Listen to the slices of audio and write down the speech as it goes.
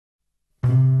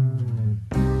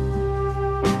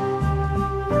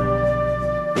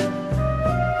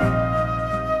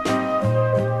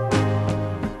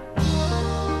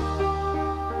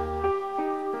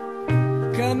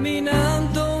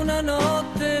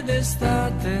notte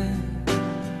d'estate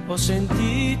ho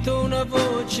sentito una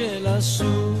voce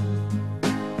lassù.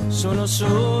 Sono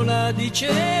sola,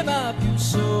 diceva, più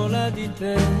sola di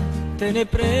te. Te ne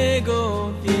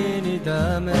prego, vieni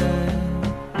da me.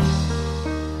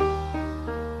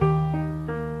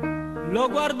 L'ho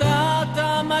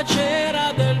guardata ma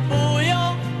c'era del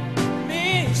buio,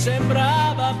 mi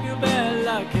sembrava più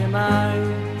bella che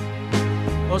mai.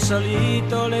 Ho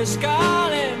salito le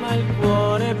scale ma il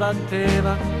cuore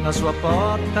batteva, la sua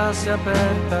porta si è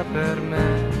aperta per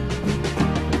me.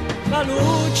 La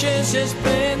luce si è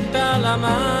spenta, la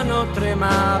mano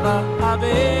tremava,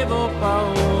 avevo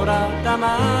paura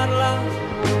d'amarla.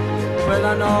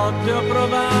 Quella notte ho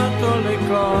provato le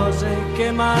cose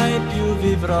che mai più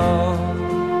vivrò.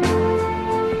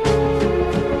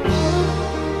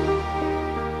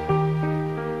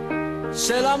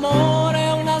 Se l'amore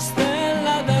è una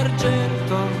stella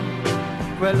d'argento,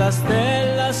 quella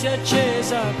stella si è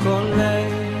accesa con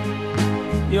lei.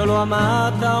 Io l'ho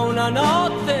amata una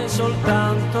notte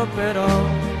soltanto, però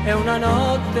è una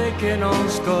notte che non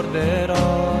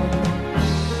scorderò.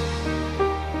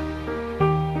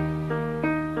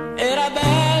 Era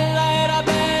bella, era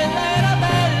bella, era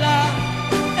bella,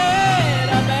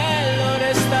 era bello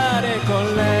restare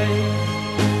con lei.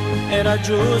 Era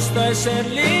giusto essere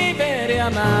liberi e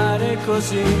amare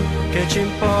così. Che ci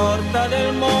importa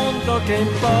del mondo, che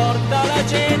importa la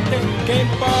gente, che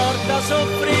importa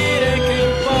soffrire, che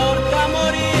importa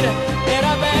morire.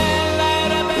 Era bella,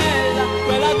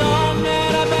 quella donna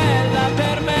era bella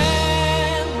per me.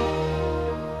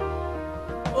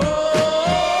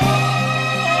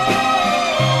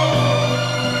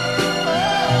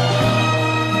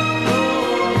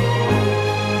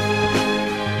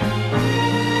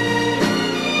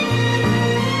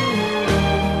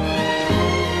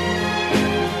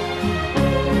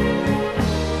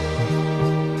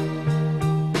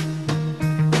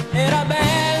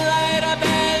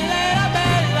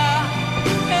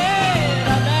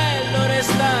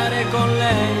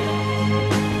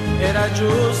 Era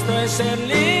giusto essere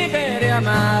liberi e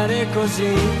amare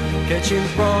così. Che ci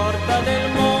importa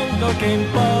del mondo, che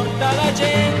importa la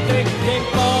gente, che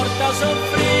importa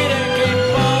soffrire, che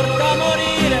importa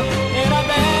morire. Era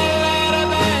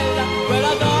bella,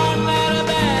 quella donna era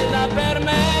bella per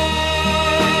me.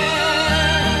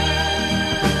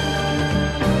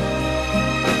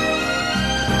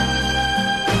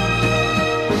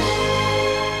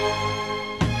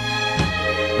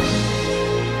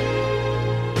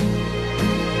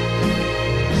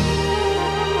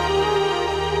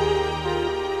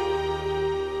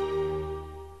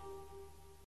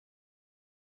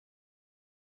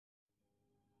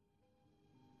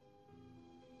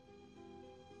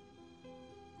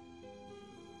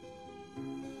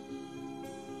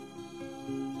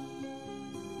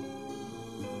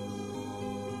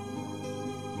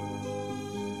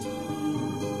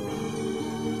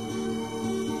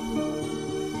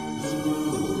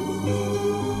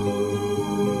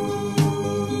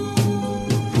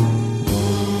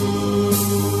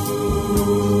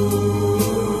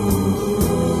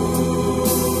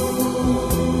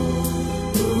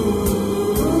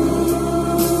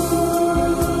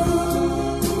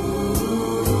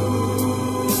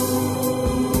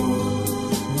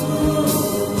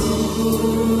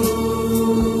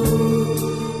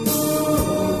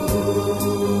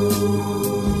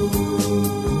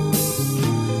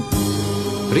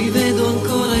 Rivedo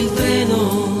ancora il treno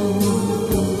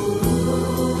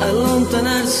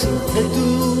allontanarsi e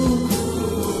tu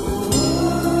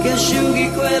che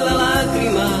asciughi quella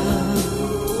lacrima.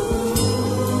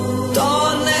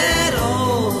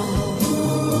 Tornerò,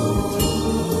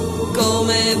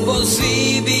 com'è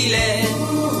possibile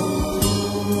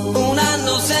un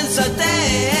anno senza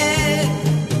te?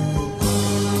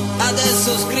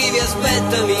 Adesso scrivi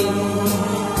aspettami,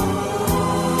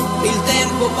 il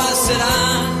tempo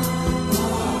passerà,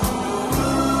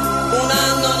 un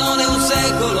anno non è un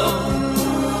secolo,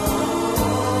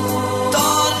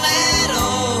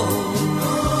 tornerò,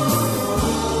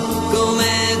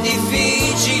 com'è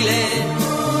difficile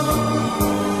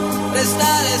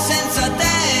restare senza te.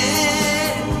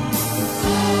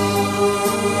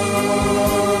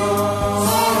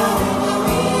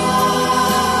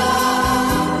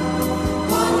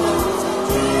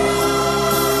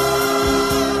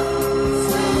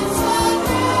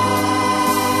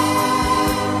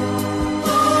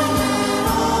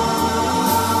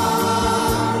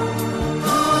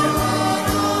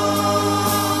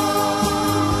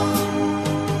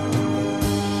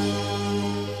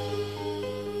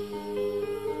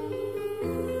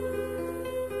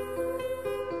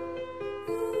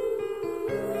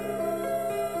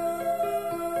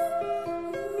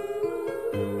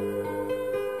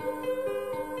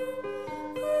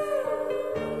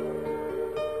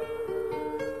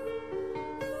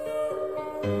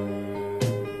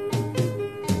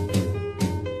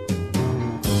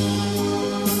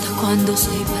 Quando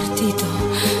sei partito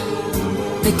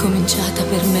è cominciata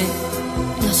per me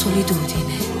la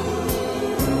solitudine.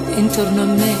 Intorno a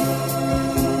me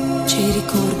c'è il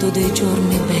ricordo dei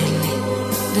giorni belli,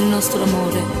 del nostro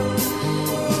amore.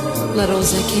 La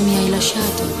rosa che mi hai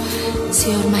lasciato si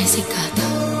è ormai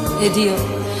seccata ed io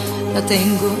la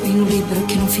tengo in un libro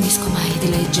che non finisco mai di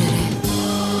leggere.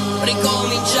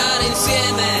 Ricominciare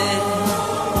insieme,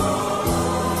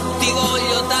 ti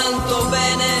voglio tanto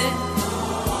bene.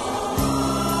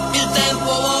 Il tempo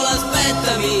vola,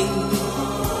 aspettami,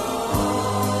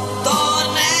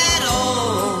 tornerò.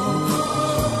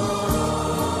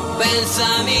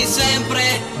 Pensami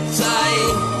sempre, sai,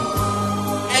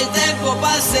 e il tempo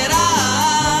passerà.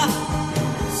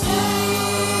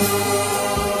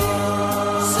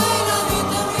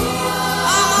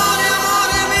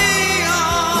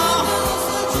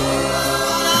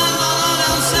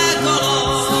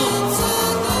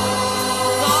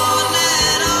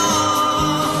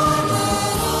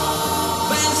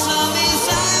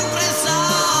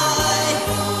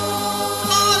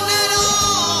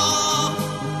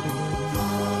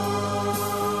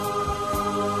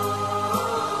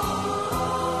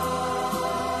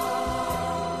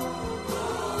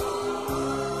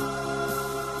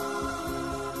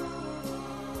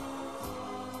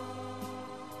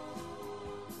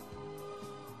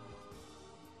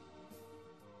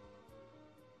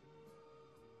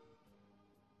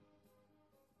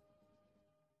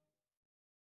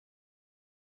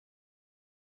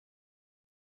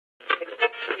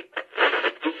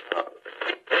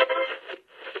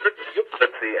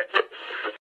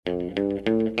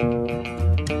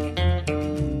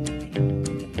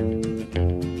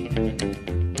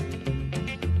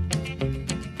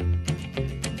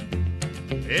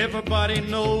 Everybody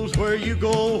knows where you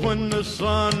go when the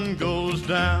sun goes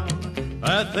down.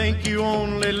 I think you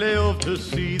only live to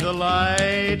see the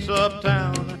lights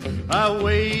uptown. I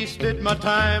wasted my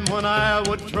time when I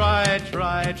would try.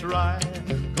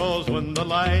 'Cause when the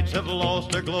lights have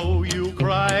lost their glow, you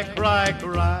cry.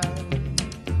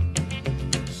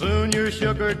 Soon your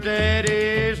sugar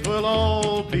daddies will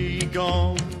all be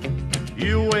gone.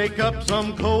 You wake up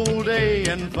some cold day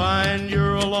and find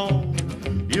you're alone.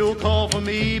 You'll call for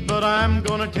me, but I'm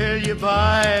gonna tell you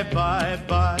bye.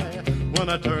 When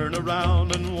I turn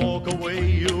around and walk away,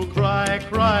 you'll cry.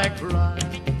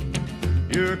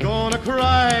 You're gonna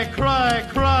cry,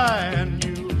 and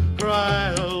you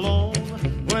cry alone.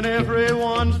 When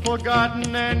everyone's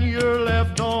forgotten and you're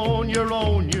left on your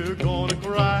own, you're gonna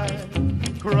cry.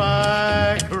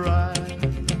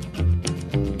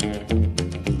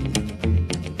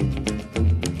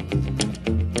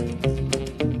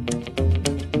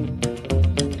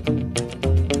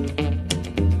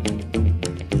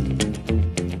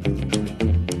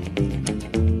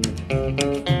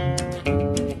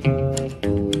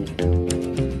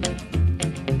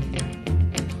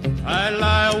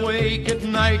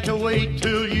 To wait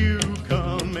till you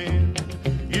come in.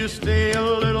 You stay a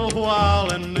little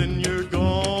while and then you're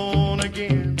gone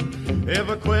again.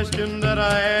 Every question that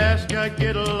I ask, I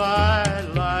get a lie.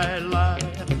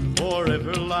 For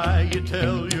every lie you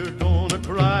tell, you're gonna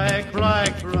cry.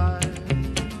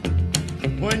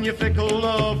 When your fickle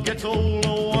love gets old,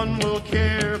 no one will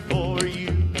care for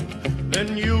you.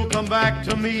 Then you'll come back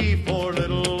to me for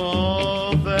little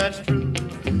love that's true.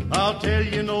 I'll tell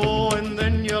you no, and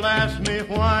then you'll ask me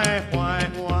why.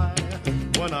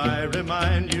 When I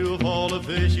remind you of all of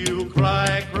this, you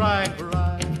cry.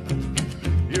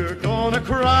 You're gonna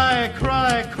cry,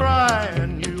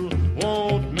 and you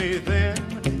want me then.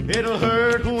 It'll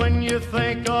hurt when you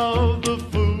think of the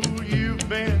fool you've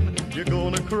been. You're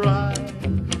gonna cry.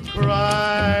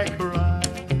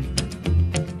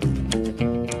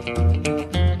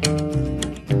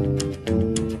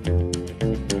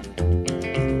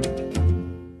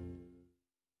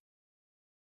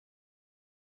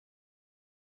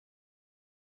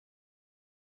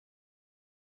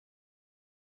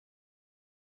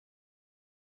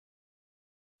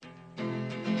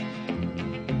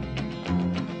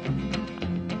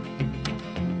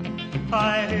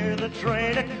 I hear the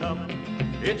train a-comin',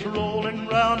 it's rollin'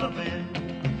 round the bend,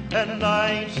 and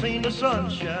I ain't seen the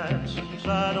sunshine since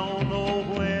I don't know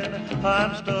when.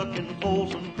 I'm stuck in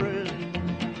Folsom Prison,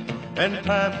 and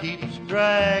time keeps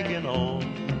dragging on,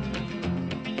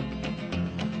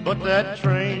 but that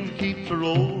train keeps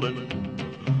rollin'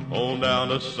 on down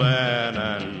to San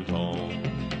Antone.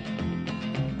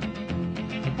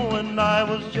 When I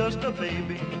was just a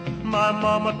baby, my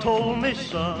mama told me,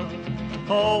 son,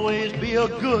 always be a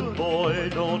good boy,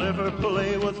 don't ever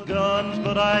play with guns.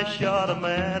 But I shot a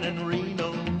man in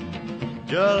Reno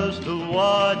just to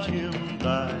watch him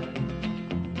die.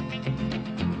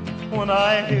 When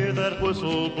I hear that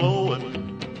whistle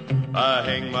blowing, I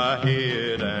hang my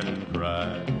head and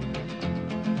cry.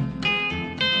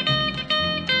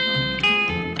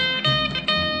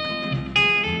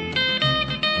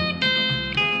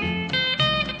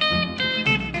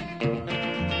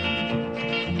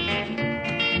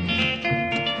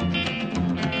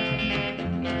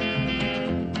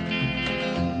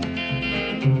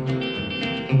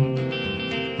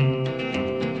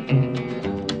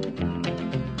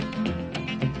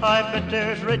 I bet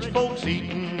there's rich folks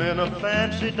eating in a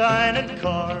fancy dining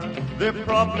car. They're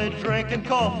probably drinking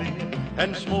coffee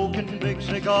and smoking big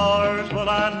cigars. Well,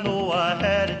 I know I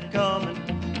had it coming.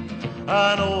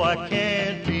 I know I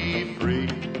can't be free.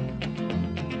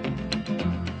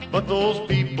 But those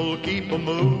people keep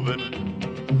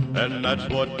a-moving, and that's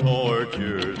what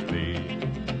tortures me.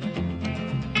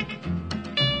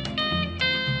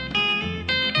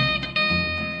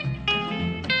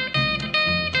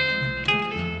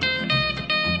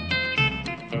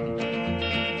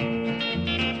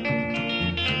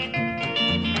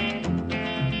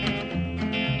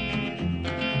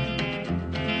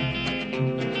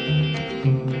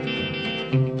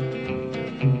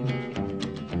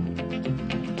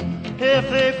 If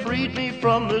they freed me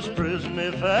from this prison,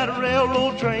 if that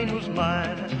railroad train was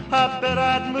mine, I bet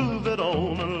I'd move it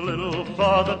on a little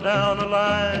farther down the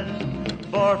line.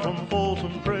 Far from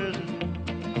Folsom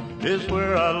Prison is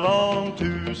where I long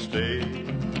to stay,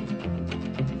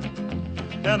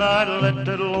 and I'd let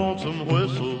that lonesome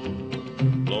whistle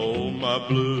blow my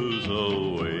blues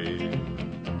away.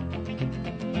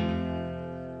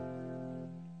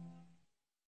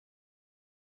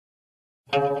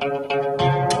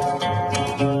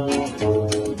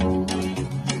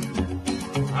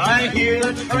 I hear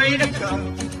the train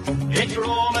a-comin', it's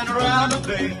rolling around the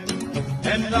bend,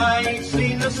 and I ain't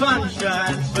seen the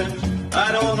sunshine since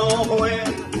I don't know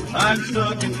when. I'm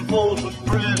stuck in Folsom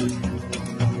Prison,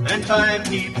 and time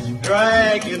keeps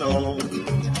dragging on.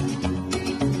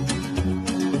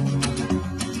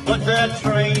 But that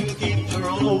train keeps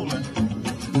rolling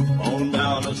on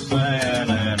down to San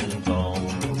Antone.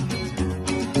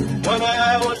 When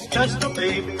I was just a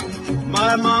baby,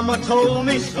 my mama told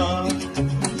me, son,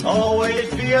 always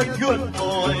be a good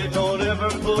boy, don't ever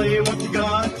play with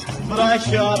God. But I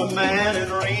shot a man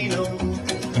in Reno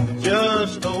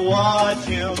just to watch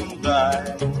him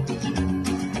die.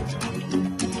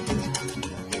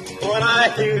 When I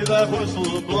hear that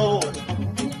whistle blowing,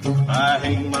 I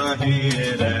hang my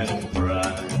head and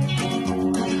cry.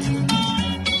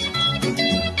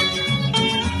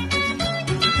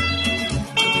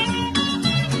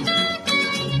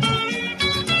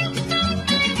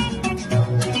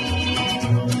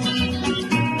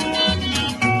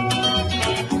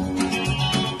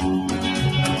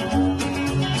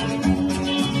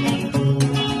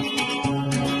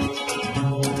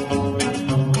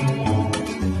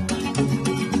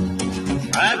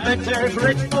 There's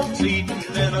rich folks eating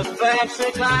in a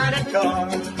fancy dining car.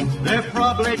 They're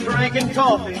probably drinking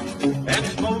coffee and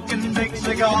smoking big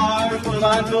cigars. Well,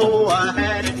 I know I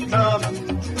had it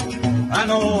coming. I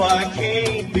know I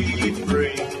can't be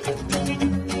free.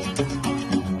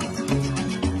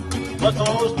 But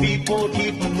those people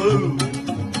keep moving,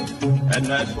 and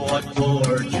that's what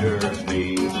tortures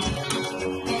me.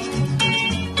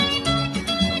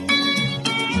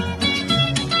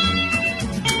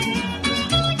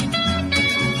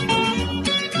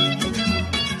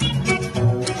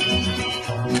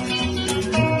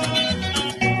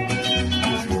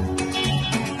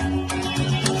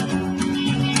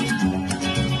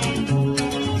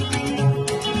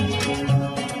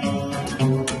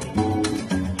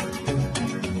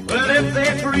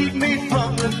 Freed me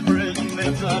from this prison,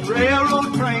 if that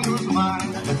railroad train was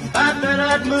mine, I bet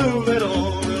I'd move it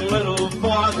on a little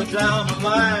farther down the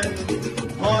line.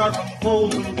 Far from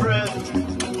Folsom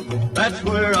Prison, that's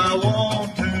where I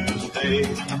want to stay.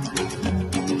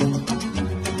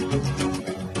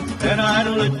 And I'd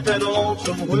let that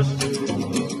lonesome whistle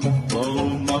blow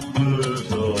my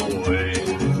blues away.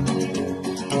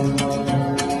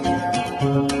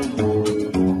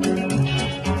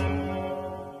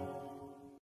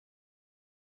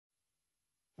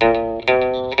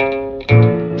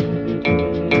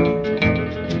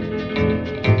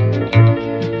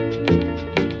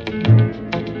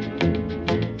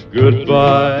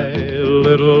 Goodbye,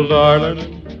 little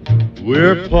darling,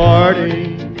 we're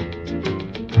parting.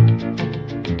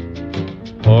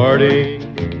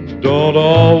 Parting don't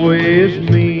always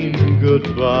mean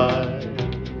goodbye.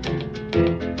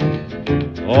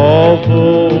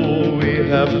 Although we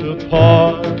have to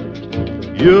part,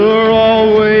 you're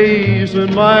always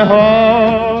in my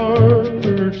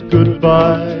heart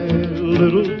Goodbye,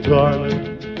 little darling,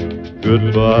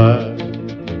 goodbye.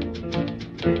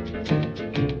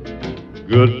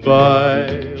 Goodbye,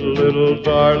 little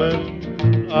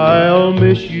darling, I'll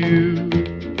miss you.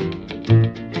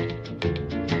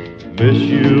 Miss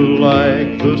you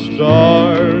like the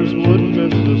stars would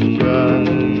miss the sky.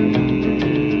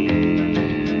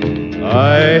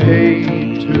 I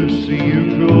hate to see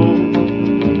you go,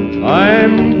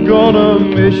 I'm gonna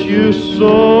miss you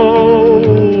so.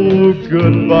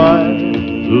 Goodbye,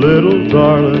 little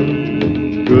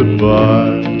darling,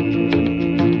 goodbye.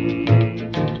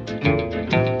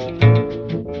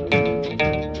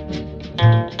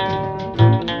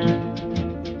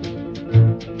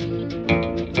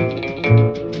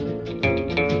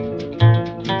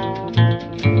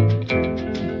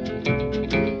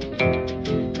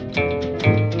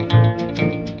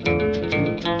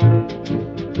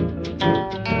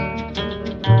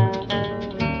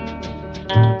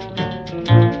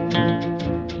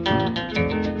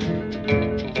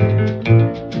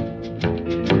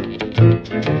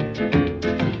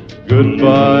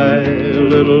 Goodbye,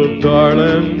 little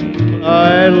darling,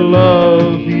 I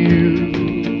love you.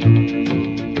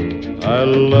 I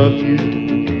love you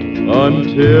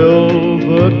until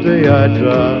the day I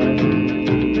die.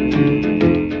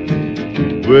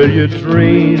 Will you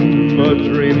dream a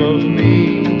dream of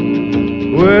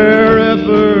me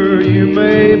wherever you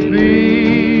may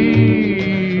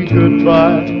be?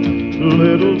 Goodbye,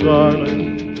 little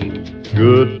darling,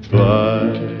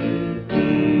 goodbye.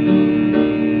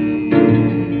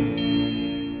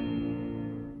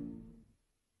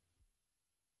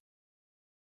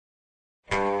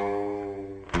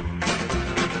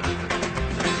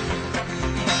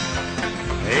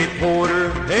 Hey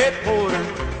porter,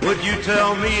 would you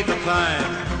tell me the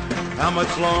time? How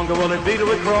much longer will it be till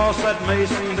we cross that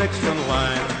Mason-Dixon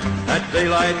line? At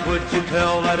daylight, would you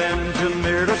tell that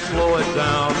engineer to slow it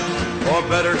down? Or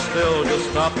better still, just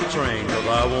stop the train, 'cause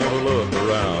I want to look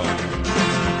around.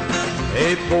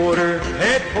 Hey porter,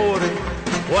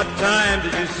 what time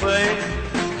did you say?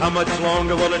 How much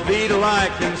longer will it be till I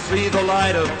can see the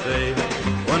light of day?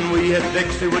 When we hit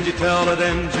Dixie, would you tell that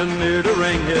engineer to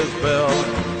ring his bell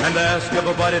and ask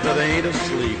everybody that ain't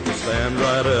asleep to stand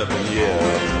right up and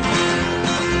yell?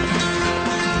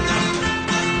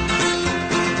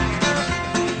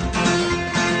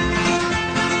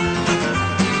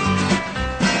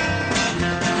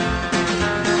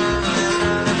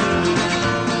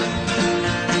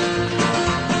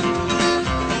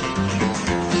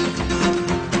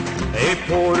 Hey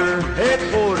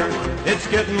porter, it's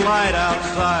getting light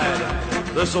outside.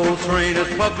 This old train is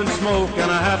puffing smoke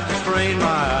and I have to strain my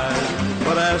eyes.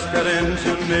 But ask that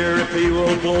engineer if he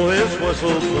will blow his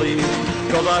whistle, please,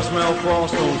 'cause I smell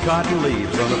frost on cotton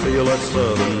leaves and I feel that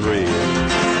southern breeze.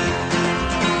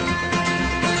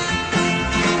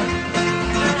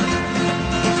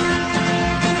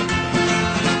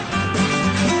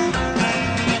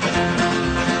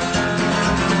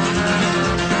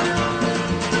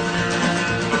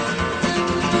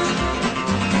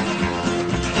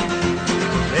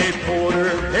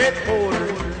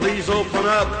 Open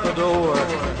up the door.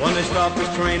 When they stop this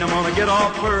train, I'm gonna get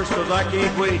off first, 'cause I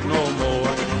can't wait no more.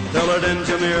 Tell that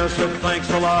engineer I said thanks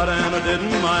a lot and I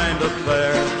didn't mind a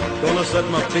fare. Gonna set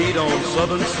my feet on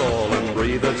southern soil and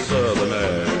breathe that southern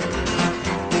air.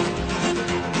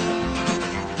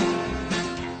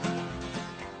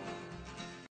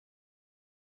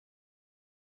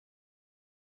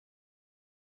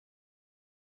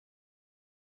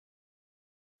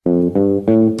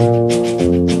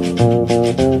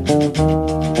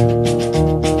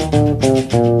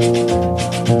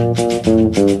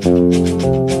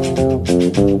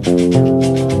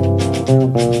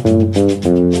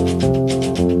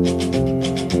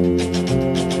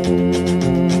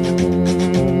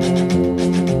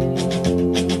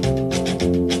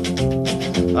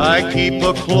 I keep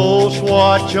a close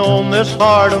watch on this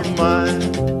heart of mine.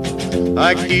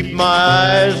 I keep my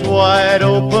eyes wide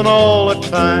open all the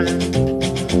time.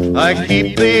 I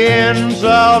keep the ends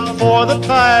out for the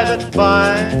tie that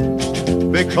binds.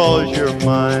 Because you're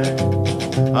mine,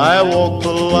 I walk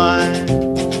the line.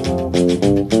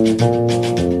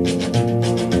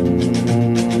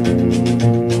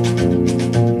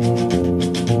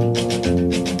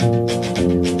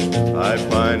 I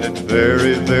find it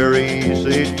very, very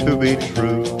easy to be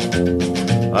true.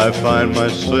 I find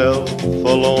myself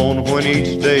alone when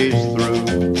each day's through.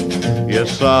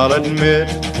 Yes, I'll admit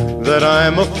that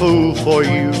I'm a fool for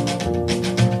you.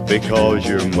 Because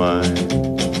you're mine,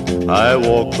 I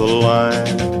walk the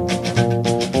line.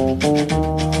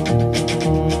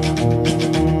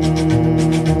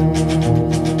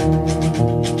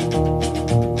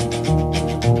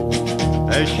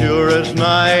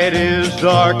 night is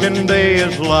dark and day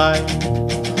is light,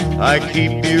 I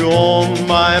keep you on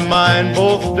my mind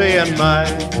both day and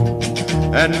night.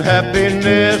 And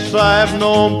happiness I've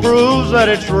known proves that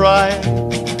it's right.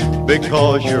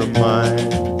 Because you're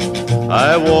mine,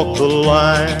 I walk the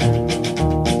line.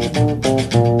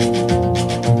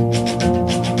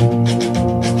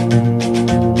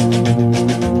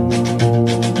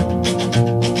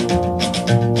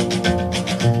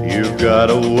 You've got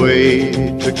a way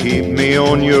to keep me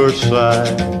on your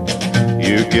side.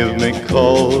 You give me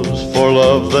cause for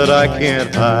love that I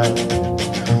can't hide.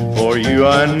 For you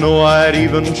I know I'd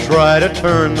even try to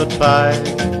turn the tide.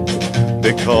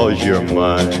 Because you're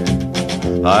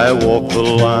mine, I walk the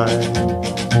line.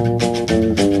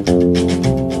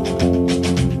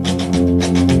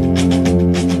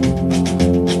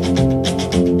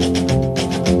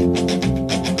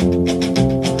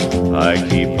 I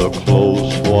keep a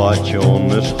close watch on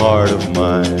this heart of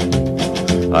mine.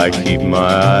 I keep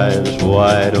my eyes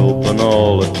wide open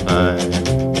all the time.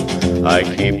 I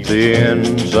keep the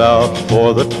ends out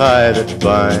for the tie that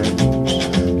binds.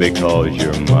 Because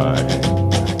you're mine,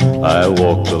 I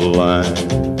walk the line.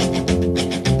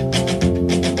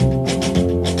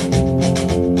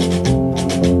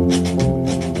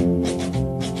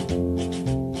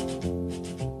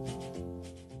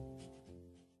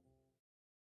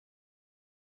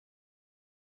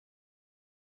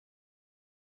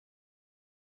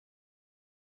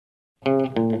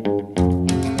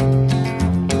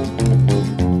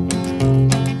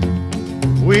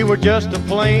 We were just a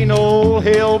plain old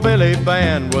hillbilly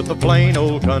band with a plain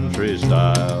old country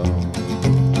style.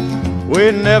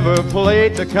 We never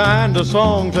played the kind of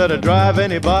songs that'd drive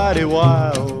anybody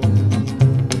wild.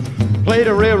 Played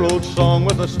a railroad song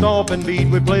with a stomping beat.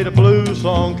 We played a blues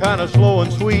song, kind of slow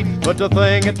and sweet. But the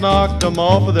thing that knocked them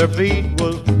off of their feet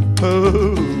was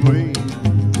hoo-wee.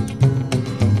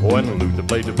 When Luther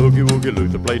played the boogie woogie,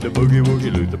 Luther played the boogie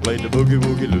woogie, Luther played the boogie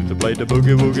woogie, Luther played the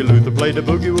boogie woogie, Luther played the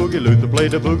boogie woogie, Luther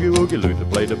played the boogie woogie, Luther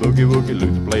played the boogie woogie,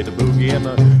 Luther played the boogie in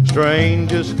the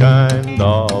strangest kind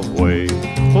of way.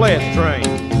 Play it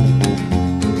strange.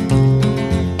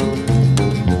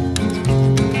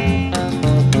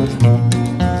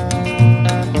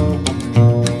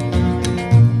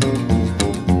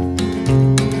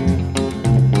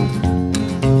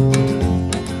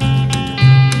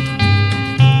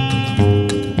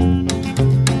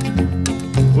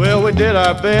 We did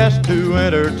our best to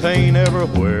entertain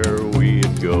everywhere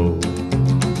we'd go.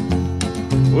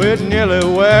 We'd nearly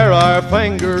wear our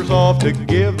fingers off to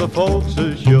give the folks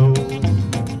a show.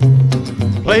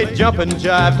 Played jumpin'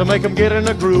 jive to make them get in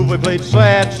the groove. We played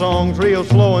sad songs real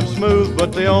slow and smooth,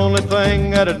 but the only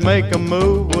thing that'd make them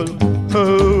move was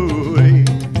hoo-wee.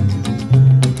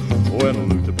 When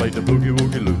Luther played the boogie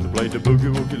woogie, Luther played the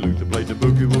boogie woogie, Luther played the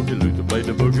boogie woogie, Luther played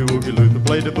the boogie woogie, Luther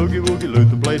played the boogie woogie,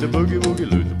 Luther played the boogie woogie,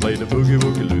 Luther played the boogie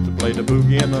woogie, Luther played the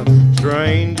boogie in the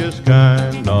strangest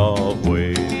kind of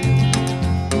way.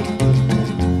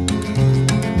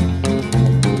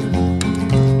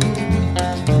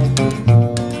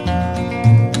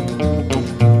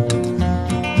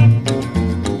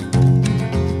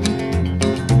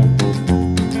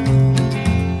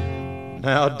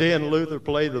 Now didn't Luther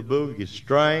play the boogie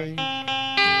strange?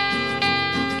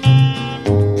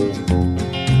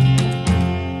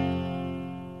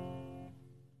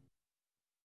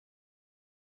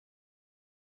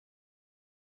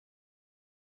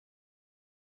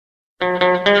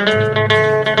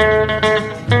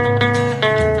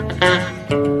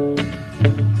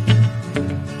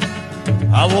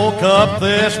 I woke up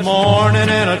this morning in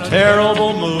a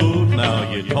terrible mood.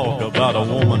 Now you talk about a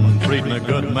woman treating a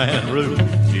good man rude.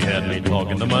 She had me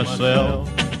talking to myself,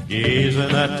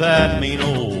 gazing at that mean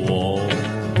old wall.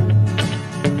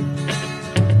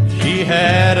 She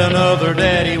had another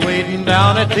daddy waiting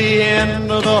down at the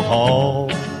end of the hall.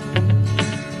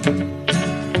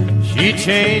 She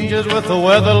changes with the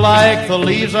weather like the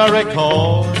leaves I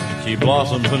recall. She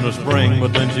blossoms in the spring,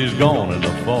 but then she's gone in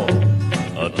the fall.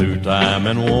 A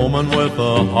two-timing woman with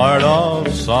a heart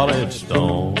of solid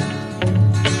stone.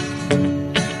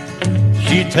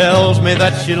 She tells me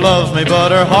that she loves me,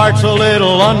 but her heart's a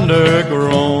little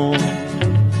undergrown.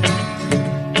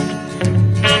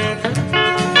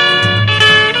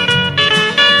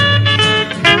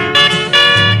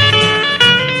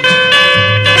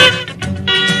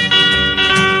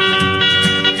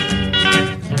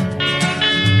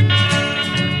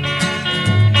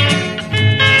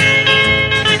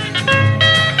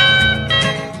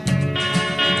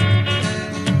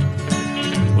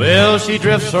 Well, she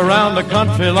drifts around the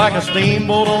country like a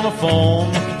steamboat on a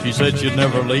foam. She said she'd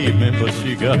never leave me, but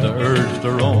she got the urge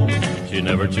to roam. She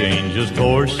never changes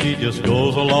course, she just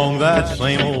goes along that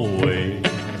same old way.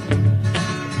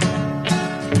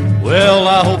 Well,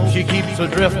 I hope she keeps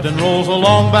adrift and rolls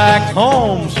along back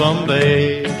home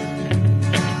someday.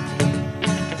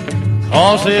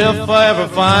 'Cause if I ever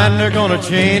find her, gonna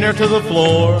chain her to the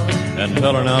floor and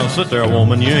tell her, now sit there,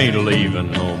 woman, you ain't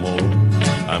leaving no more.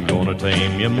 I'm gonna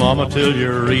tame you, mama, till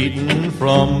you're eating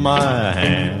from my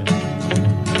hand.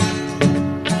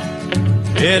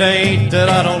 It ain't that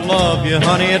I don't love you,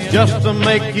 honey, it's just to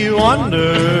make you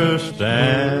understand.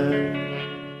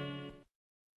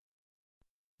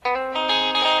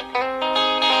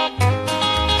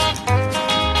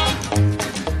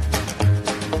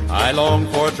 I long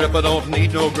for a trip, I don't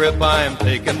need no grip, I am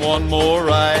taking one more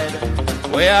ride.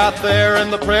 Way out there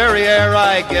in the prairie air,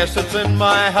 I guess it's in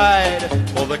my hide.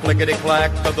 For the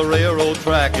clickety-clack of the railroad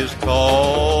track is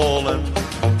calling.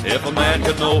 If a man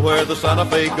could know where the Santa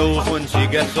Fe goes when she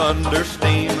gets under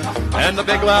steam, and the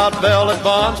big loud bell at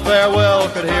Bond's farewell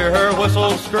could hear her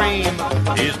whistle scream,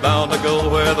 he's bound to go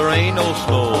where there ain't no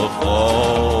snow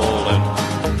a-falling.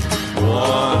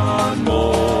 One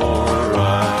more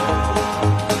ride,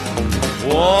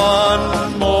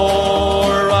 one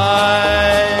more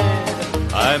ride.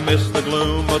 I miss the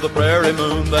gloom of the prairie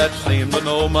moon that seemed to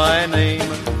know my name,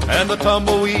 and the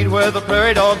tumbleweed where the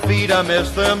prairie dog feed, I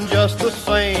miss them just the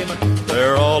same.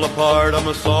 They're all a part of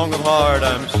a song of heart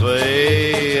I'm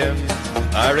saying.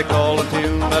 I recall a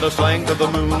tune that I sang to the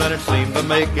moon and it seemed to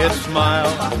make it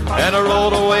smile. And I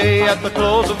rode away at the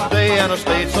close of day and I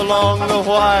stayed so long a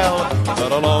while.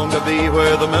 But I long to be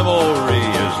where the memory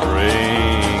is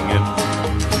ringing.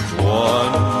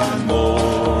 One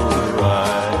more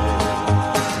ride,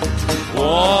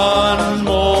 one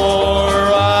more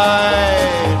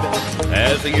ride.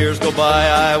 As the years go by,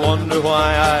 I wonder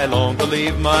why I long to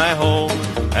leave my home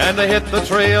and to hit the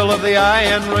trail of the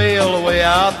iron rail away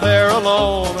out there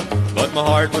alone. But my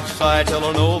heart would sigh till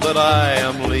I know that I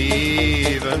am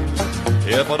leaving.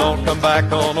 If I don't come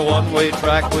back on a one-way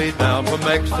track way down from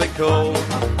Mexico,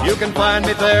 you can find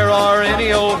me there or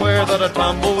any old where that a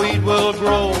tumbleweed will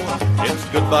grow. It's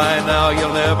goodbye now,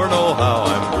 you'll never know how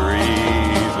I'm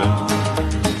grieving.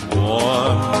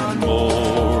 One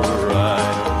more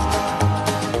ride,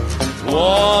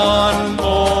 one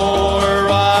more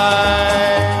ride.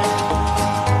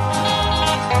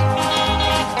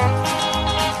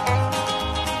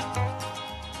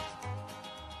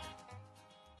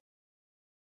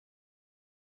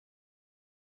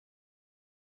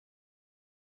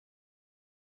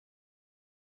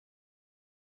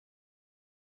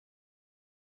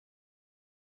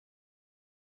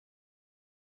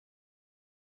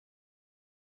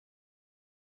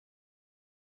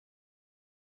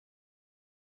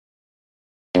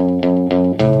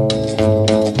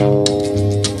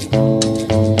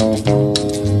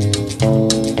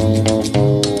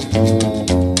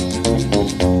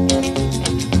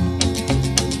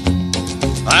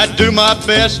 I do my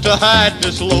best to hide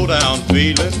this low-down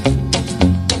feeling.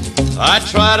 I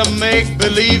try to make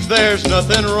believe there's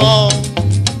nothing wrong,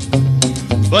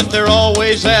 but they're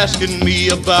always asking me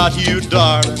about you,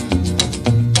 darling,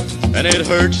 and it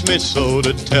hurts me so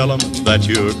to tell them that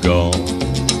you're gone.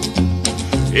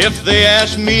 If they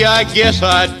asked me, I guess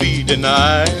I'd be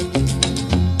denied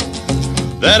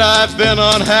that I've been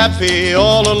unhappy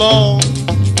all along.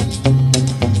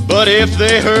 But if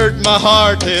they heard my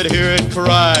heart, they'd hear it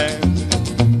cry,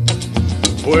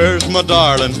 where's my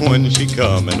darling when she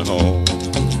coming home?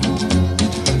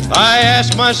 I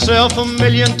ask myself a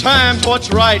million times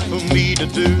what's right for me to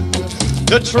do,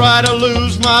 to try to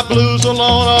lose my blues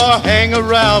alone or hang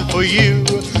around for you.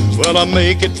 Well, I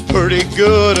make it pretty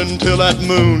good until that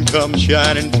moon comes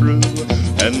shining through,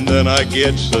 and then I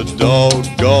get so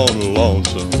doggone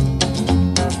lonesome.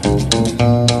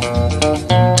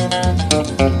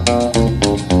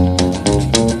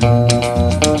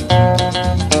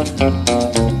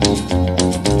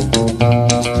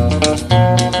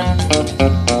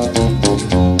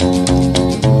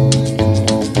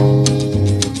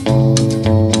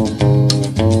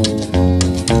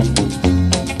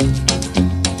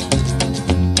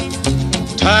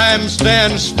 Time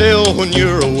stands still when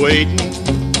you're awaiting.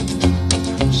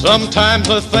 Sometimes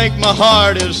I think my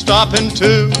heart is stopping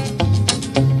too.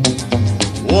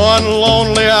 One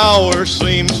lonely hour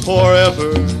seems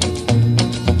forever,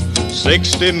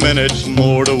 60 minutes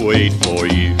more to wait for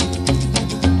you.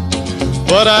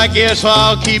 But I guess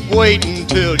I'll keep waiting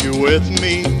till you're with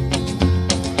me,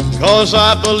 'cause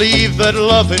I believe that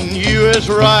loving you is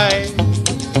right.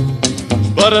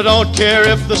 But I don't care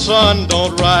if the sun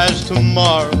don't rise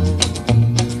tomorrow,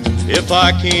 if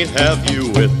I can't have you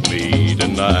with me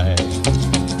tonight.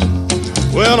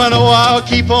 Well, I know I'll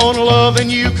keep on loving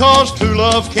you, 'cause true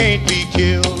love can't be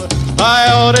killed.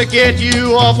 I ought to get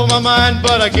you off of my mind,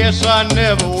 but I guess I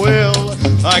never will.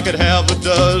 I could have a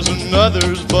dozen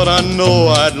others, but I know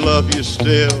I'd love you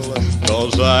still,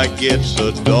 'cause I get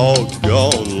so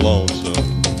doggone lonesome.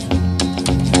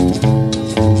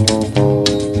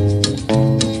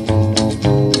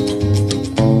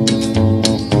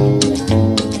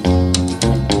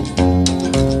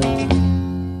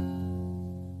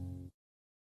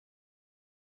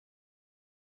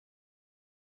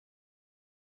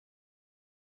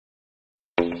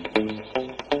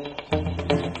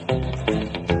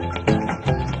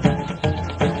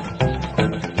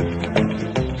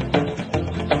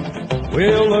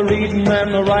 Well, the reading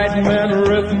and the writing and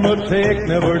arithmetic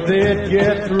never did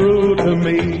get through to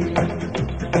me.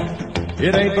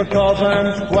 It ain't because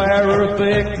I'm square or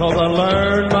thick, 'cause I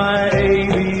learned my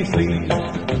ABC.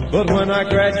 But when I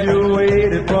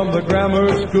graduated from the grammar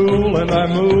school and I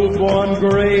moved one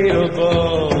grade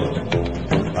above,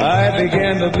 I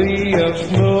began to be a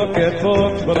snook at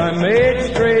books, but I made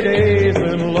straight A's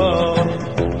in love.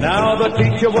 Now the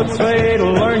teacher would say to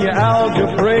learn your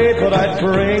algebra, but I'd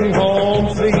bring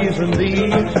home C's and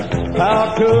D's.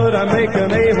 How could I make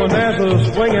an A when there's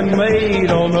a swinging maid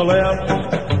on the left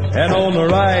and on the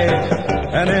right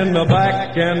and in the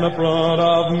back and the front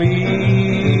of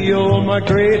me? Oh, my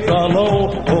grades are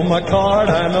low, oh, my card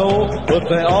I know, but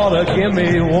they ought to give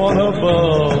me one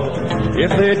above.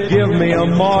 If they'd give me a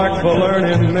mark for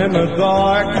learning in the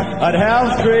dark, I'd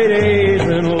have straight A's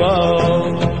in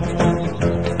love.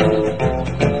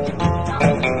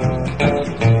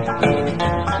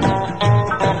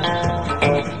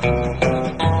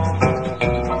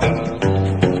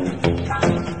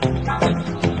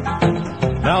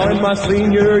 My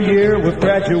senior year with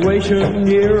graduation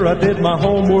year, I did my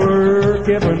homework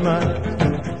every night.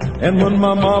 And when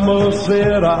my mama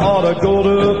said I ought to go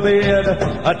to bed,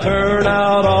 I turned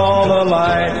out all the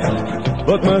lights.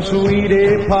 But my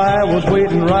sweetie pie was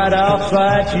waiting right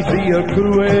outside. She'd be a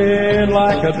cooing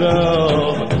like a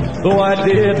dove. Though I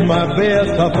did my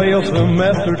best, I failed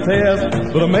semester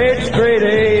tests, but I made straight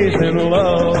A's in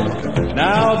love.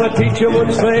 Now the teacher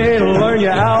would say to learn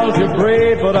your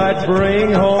algebra, but I'd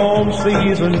bring home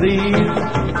C's and D's.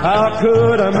 How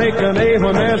could I make an A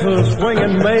when there's a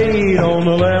swinging maid on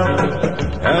the left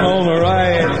and on the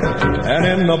right and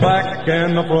in the back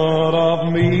and the front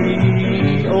of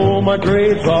me? Oh, my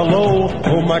grades are low,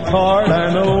 oh, my card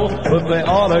I know, but they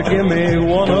ought to give me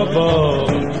one above.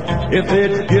 If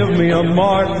they'd give me a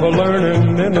mark for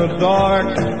learning in the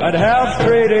dark, I'd have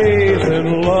straight A's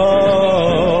in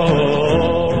love.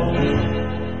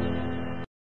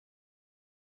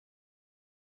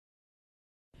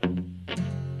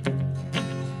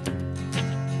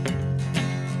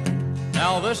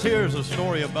 Now this here's a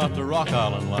story about the Rock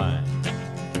Island Line.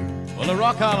 Well, the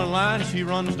Rock Island Line, she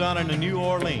runs down into New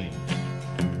Orleans.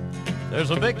 There's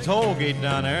a big toll gate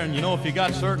down there, and you know if you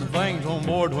got certain things on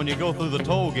board when you go through the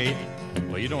toll gate,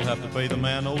 well, you don't have to pay the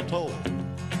man no toll.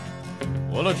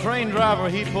 Well, the train driver,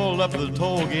 he pulled up to the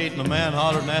toll gate, and the man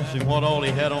hollered and asked him what all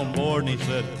he had on board, and he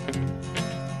said,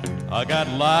 I got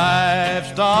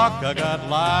livestock, I got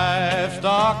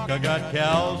livestock, I got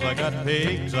cows, I got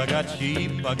pigs, I got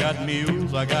sheep, I got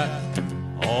mules, I got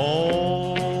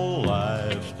all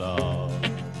livestock.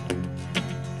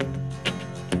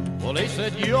 Well, they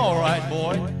said, you all right,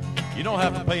 boy. You don't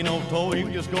have to pay no toll, you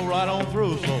can just go right on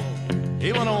through. So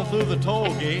he went on through the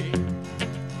toll gate,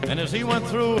 and as he went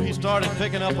through, he started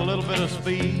picking up a little bit of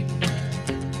speed,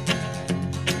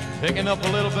 picking up a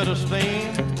little bit of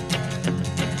steam.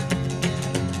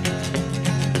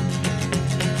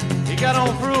 He got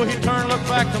on through, he turned, looked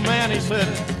back to man, he said,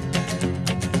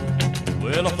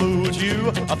 well, I fooled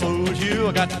you, I fooled you,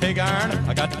 I got pig iron,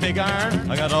 I got pig iron,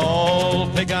 I got all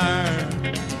pig iron.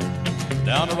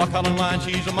 Down the Rock Island Line,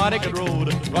 she's a mighty good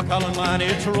road. Rock Island Line,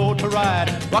 it's a road to ride.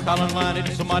 Rock Island Line,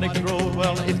 it's a mighty good road.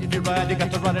 Well, if you ride, you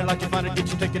got to ride it like you find it. Get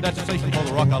your ticket, that's the station for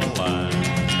the Rock Island Line.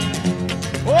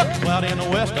 Oh, it's cloudy in the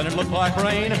west and it looked like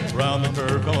rain. Round the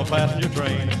curve come a passenger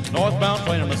train. Northbound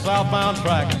train on the southbound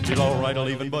track. She's all right,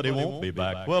 leaving, but he won't be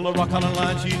back. Well, the Rock Island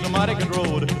Line, she's a mighty good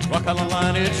road. Rock Island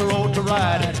Line, it's a road to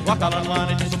ride. Rock Island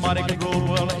Line, it's a mighty good road.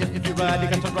 Well, if you ride, you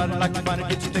got to ride it like you find it.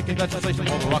 Get your ticket, that's the station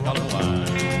for the Rock Island Line.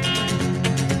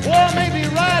 Well, I may be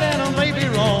right and I may be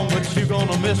wrong, but you're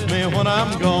gonna miss me when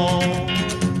I'm gone.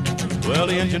 Well,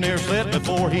 the engineer said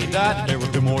before he died there were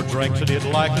 2 more drinks that he'd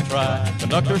like to try.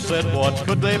 Conductor said, what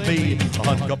could they be? A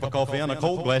hot cup of coffee and a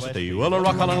cold glass of tea. Well, a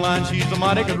Rock Island Line, she's a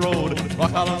mighty good road.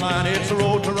 Rock Island Line, it's a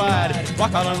road to ride.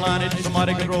 Rock Island Line, it's a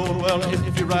mighty good road. Well,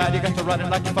 if you ride, you got to ride it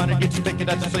like you find it. Get your ticket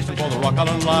at the station for the Rock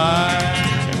Island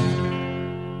Line.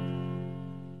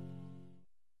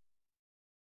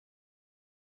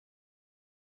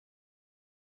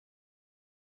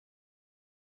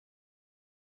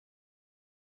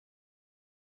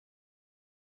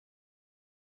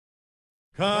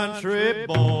 Country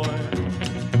boy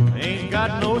ain't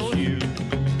got no shoes.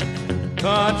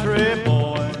 Country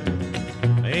boy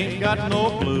ain't got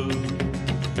no blues.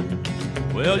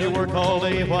 Well, you work all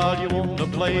day while you want to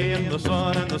play in the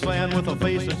sun and the sand with a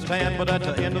face that's tan. But at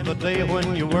the end of the day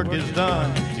when your work is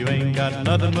done, you ain't got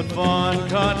nothing but fun.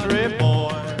 Country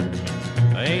boy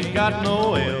ain't got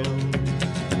no ill.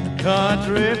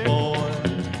 Country boy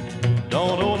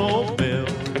don't owe no bill.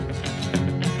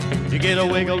 You get a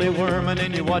wiggly worm and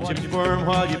then you watch him squirm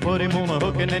while you put him on a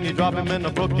hook and then you drop him in the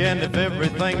brook. And if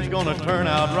everything's gonna turn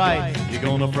out right, you're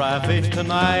gonna fry fish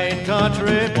tonight.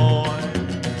 Country boy,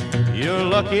 you're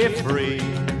lucky free.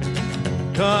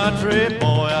 Country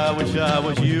boy, I wish I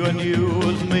was you and you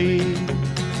was me.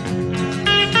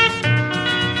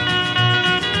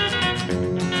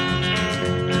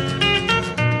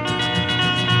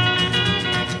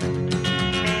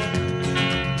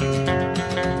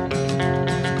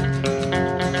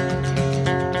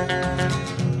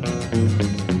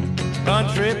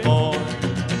 Country boy,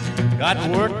 got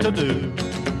work to do.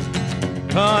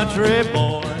 Country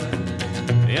boy,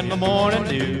 in the morning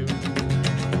dew.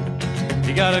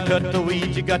 You gotta cut the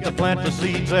weeds, you got to plant the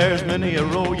seeds. There's many a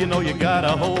row you know you gotta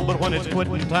hoe, but when it's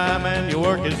quitting time and your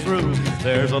work is through,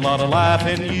 there's a lot of life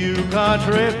in you.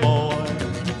 Country boy,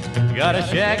 you got a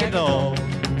shaggy dog.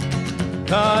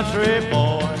 Country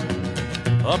boy,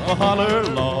 up a holler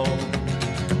log.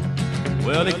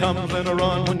 Well, he comes in a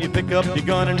run when you pick up your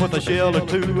gun and with a shell or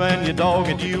 2, and your dog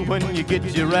at you. When you get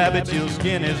your rabbit, you'll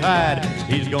skin his hide.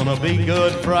 He's gonna be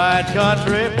good fried.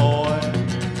 Country boy,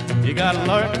 you gotta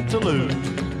learn to lose.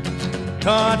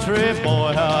 Country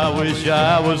boy, how I wish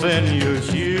I was in your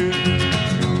shoes.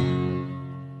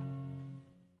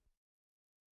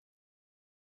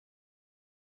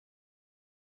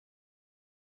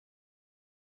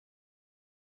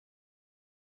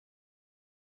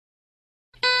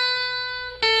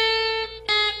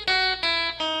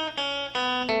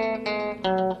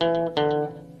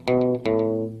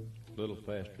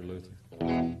 Faster, Luther.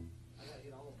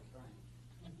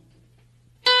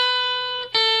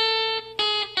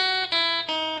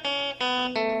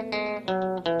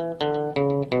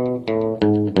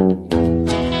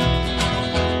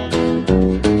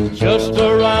 Just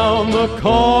around the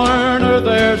corner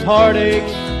there's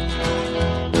heartaches.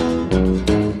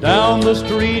 Down the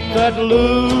street that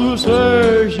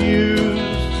losers use.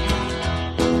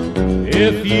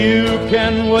 If you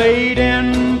can wade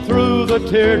in through the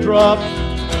teardrops,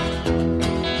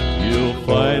 you'll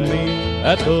find me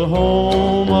at the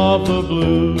home of the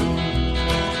blues.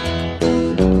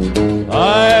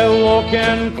 I walk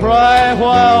and cry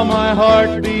while my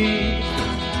heart beats,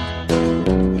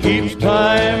 keeps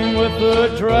time with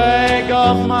the drag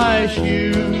of my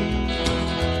shoes.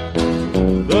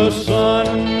 The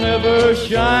sun never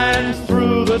shines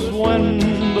through this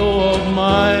window of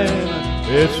mine.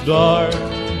 It's dark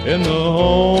in the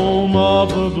home of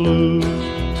the blues.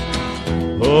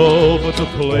 Oh, but the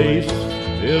place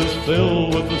is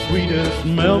filled with the sweetest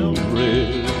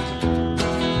memories.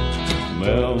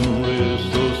 Memories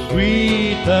so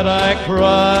sweet that I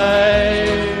cry.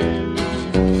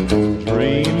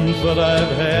 Dreams that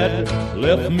I've had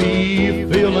left me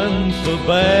feeling so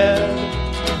bad.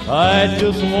 I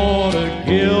just want to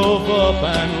give up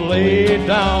and lay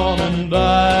down and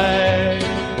die.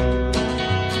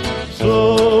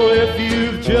 So if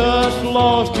you've just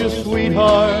lost your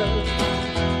sweetheart,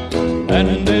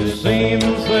 and it seems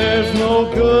there's no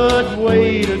good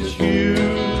way to choose,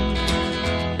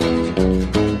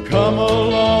 come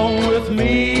along with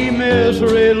me,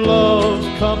 misery loves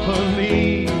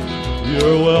company.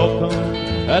 You're welcome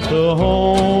at the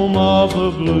home of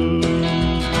the blues.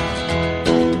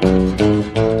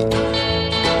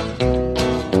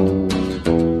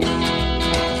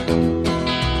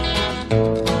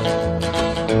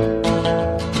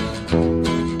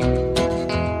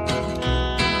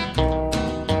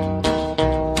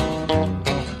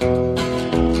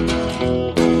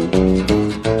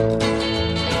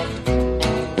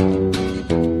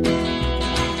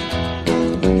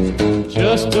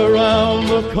 Just around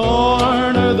the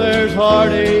corner there's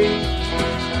heartache.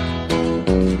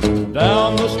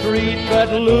 Down the street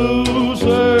that loses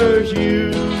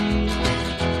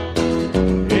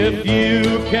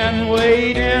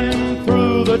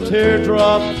the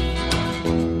teardrops,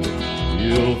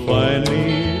 you'll find me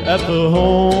at the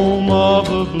home of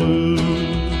the blues.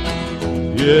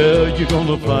 Yeah, you're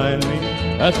gonna find me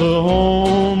at the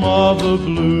home of the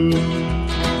blues.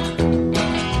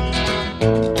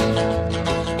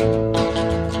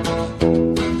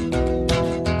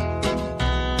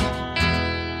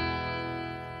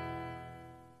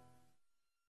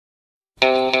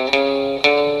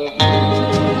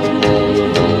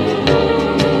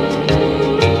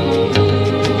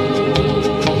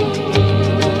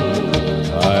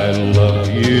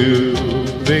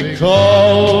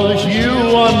 Because you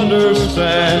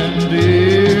understand,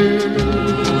 dear,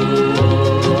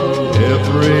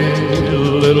 every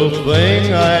little thing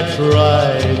I try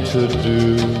to do.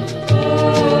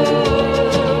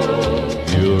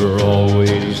 You're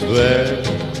always there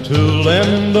to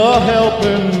lend a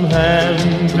helping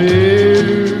hand,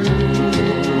 dear.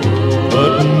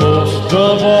 But most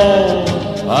of all,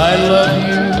 I love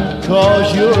you 'cause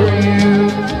you're you.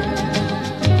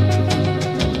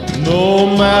 No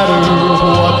matter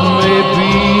what may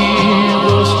be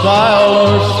the style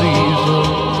or season,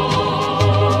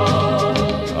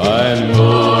 I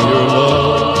know your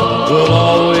love will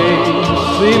always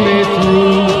see me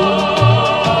through.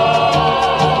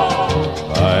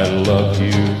 I love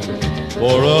you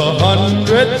for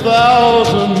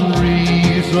 100,000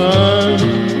 reasons,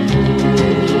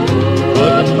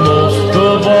 but most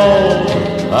of all,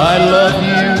 I love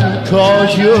you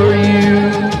 'cause you're you.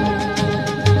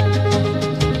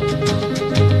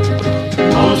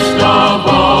 Of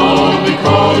all,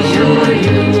 because you're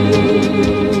you.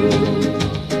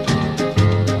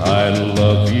 I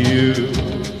love you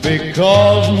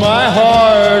because my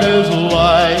heart is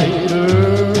lighter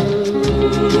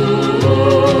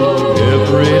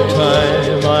every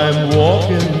time I'm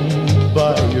walking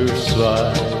by your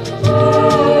side.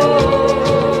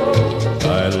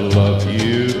 I love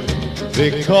you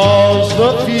because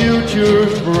the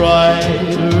future's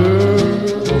brighter.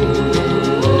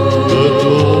 The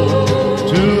door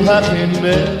to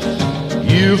happiness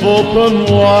you've opened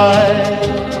wide.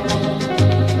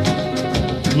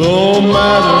 No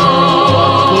matter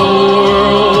what the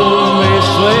world may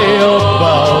say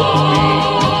about me,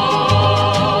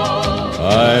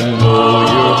 I know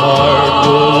your heart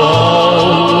will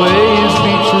always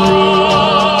be true.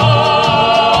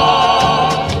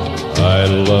 I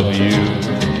love you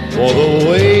for the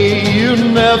way you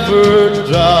never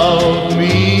doubt me.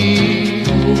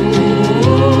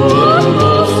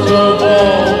 Most of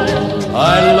all, I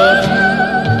love you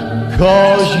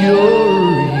 'cause you're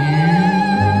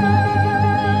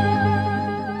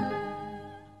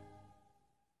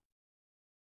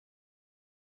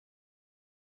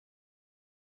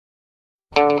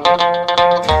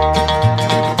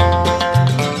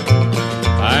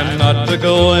I'm not the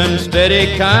going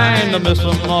steady kind to miss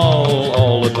them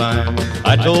all the time.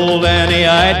 I told Annie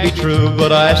I'd be true,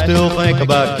 but I still think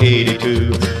about Katie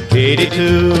too. Katie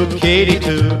too, Katie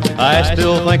too, I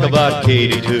still think about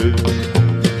Katie too.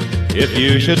 If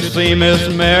you should see Miss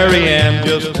Mary Ann,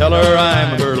 just tell her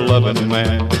I'm her loving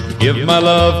man. Give my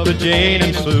love to Jane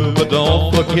and Sue, but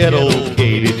don't forget old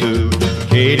Katie too.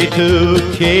 Katie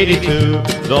too, Katie too,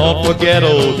 don't forget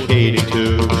old Katie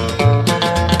too.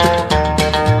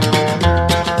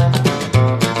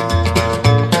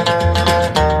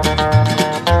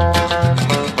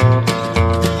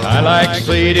 I like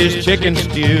Sadie's chicken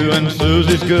stew and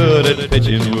Susie's good at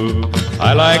pitching woo.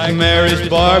 I like Mary's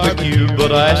barbecue,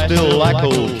 but I still like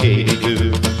old Katie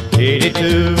too. Katie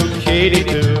too, Katie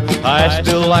too, I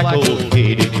still like old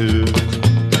Katie too.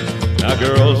 Now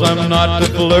girls, I'm not the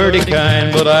flirty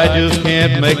kind, but I just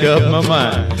can't make up my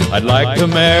mind. I'd like to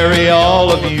marry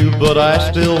all of you, but I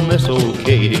still miss old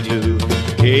Katie too.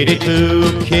 Katie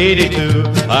too, Katie too,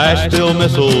 I still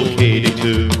miss old Katie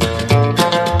too.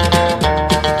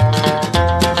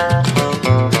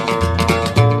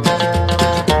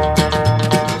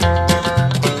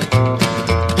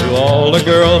 All the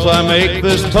girls, I make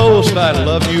this toast, I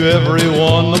love you every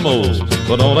one the most.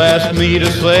 But don't ask me to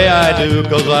say I do,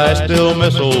 'cause I still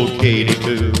miss old Katie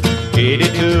too.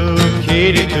 Katie too,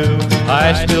 Katie too,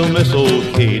 I still miss old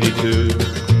Katie too.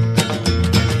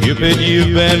 Cupid,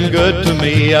 you've been good to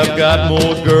me, I've got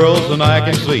more girls than I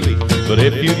can see. But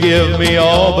if you give me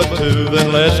all but two,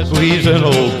 then let's squeeze in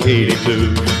old Katie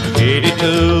too. Katie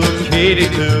too, Katie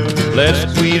too, let's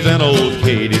squeeze in old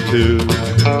Katie too.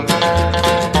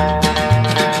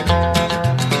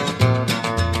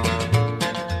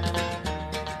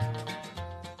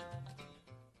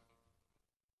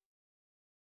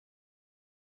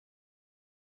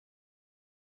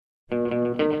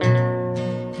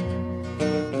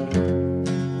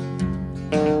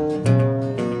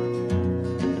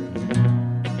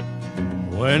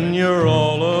 when you're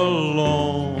all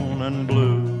alone and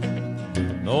blue,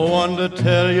 no one to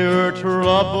tell your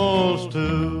troubles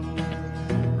to.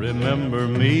 Remember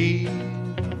me,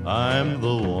 I'm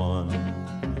the one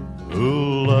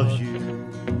who loves you.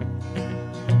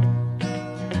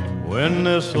 When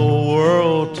this whole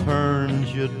world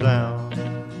turns you down,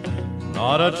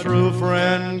 not a true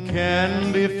friend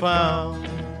can be found.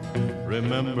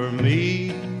 Remember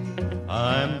me,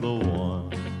 I'm the one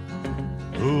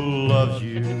who loves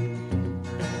you.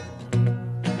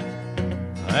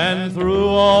 And through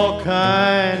all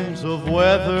kinds of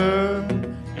weather,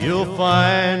 you'll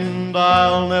find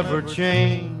I'll never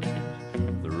change.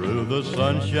 Through the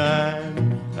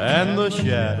sunshine and the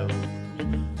shadow,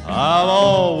 I'll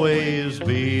always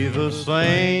be the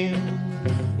same.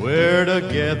 We're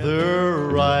together,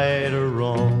 right or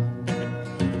wrong.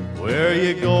 Where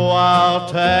you go, I'll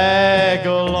tag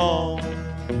along.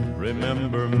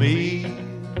 Remember me,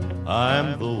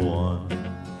 I'm the one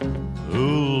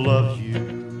who loves you.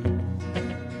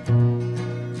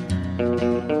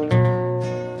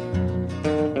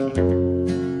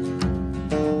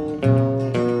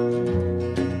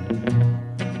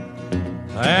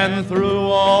 And through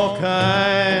all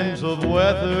kinds of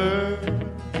weather,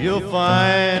 you'll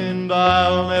find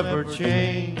I'll never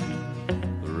change.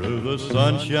 Through the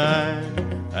sunshine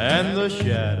and the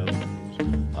shadows,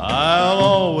 I'll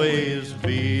always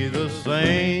be the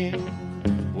same.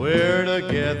 We're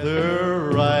together,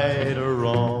 right or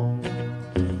wrong.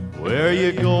 Where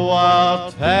you go,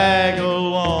 I'll tag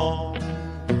along.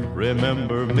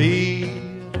 Remember me,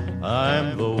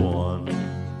 I'm the one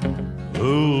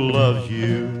who loves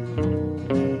you.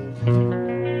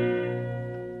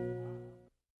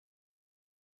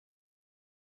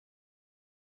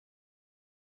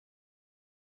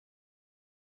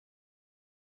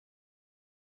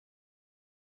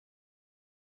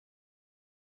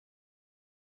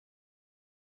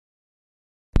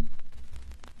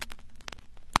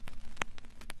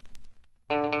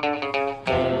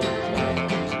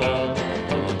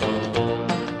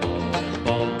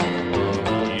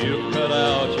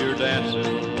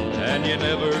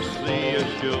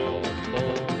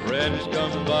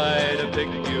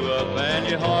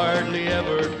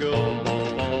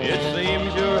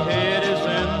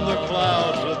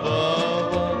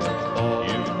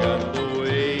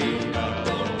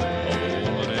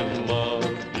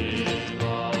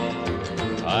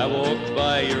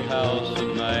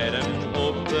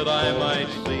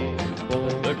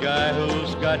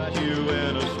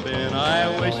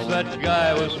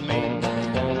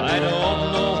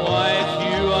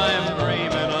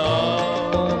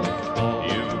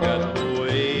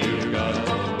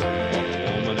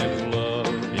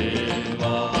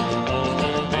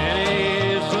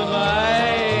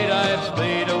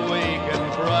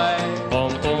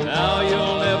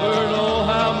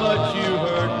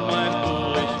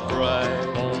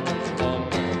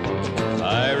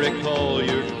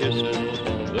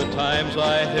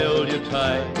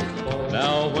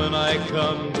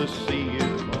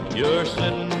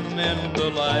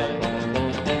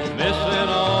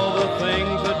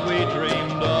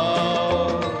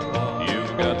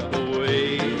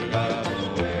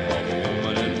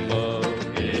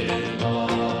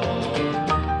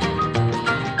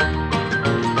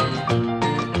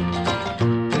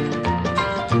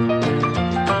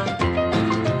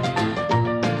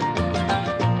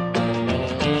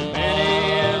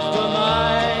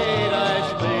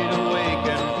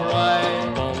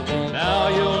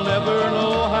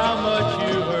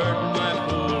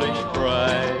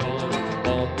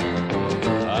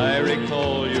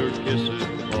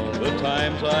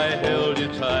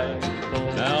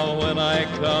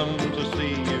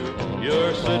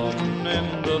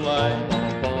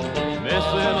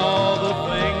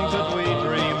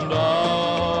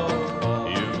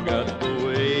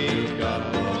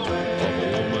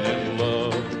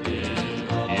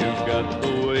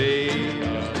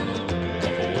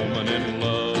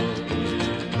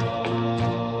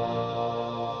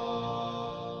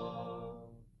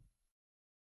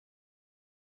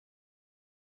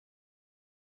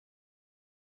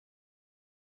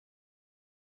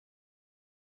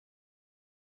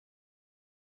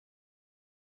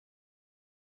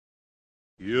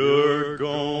 You're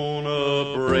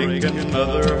gonna break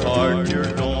another heart,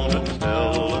 you're gonna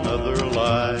tell another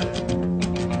lie.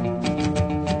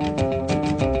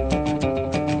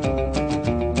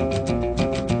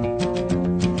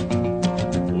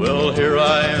 Well, here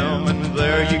I am, and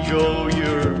there you go,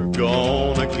 you're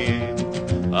gone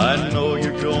again. I know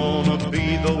you're gonna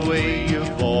be the way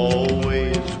you've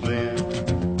always been.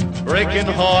 Breaking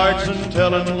hearts and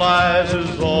telling lies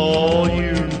is all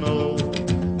you know.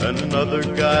 another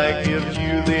guy gives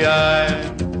you the eye,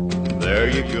 there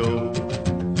you go,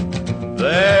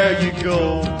 there you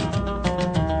go,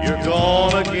 you're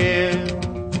gone again.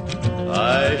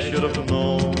 I should have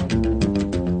known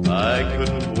I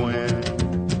couldn't win.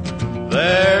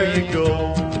 There you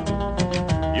go,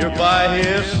 you're by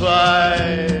his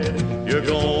side. You're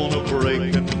gonna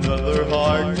break another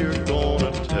heart, you're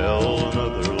gonna tell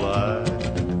another lie.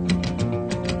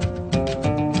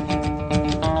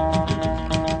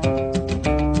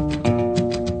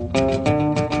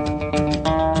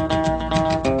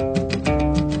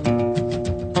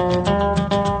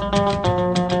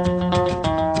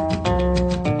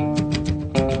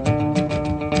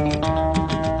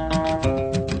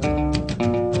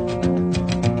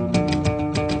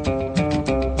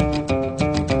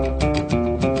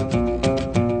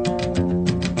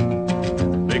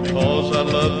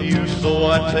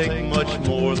 I take much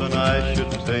more than I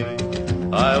should take.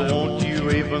 I want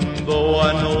you even though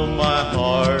I know my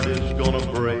heart is gonna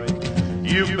break.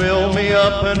 You build me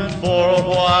up and for a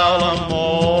while I'm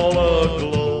all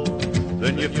aglow.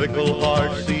 Then your fickle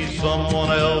heart sees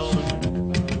someone else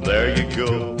and there you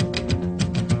go.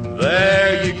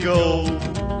 There you go,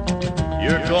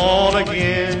 you're gone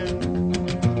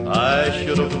again. I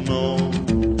should have known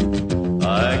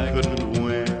I couldn't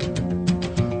win.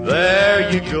 There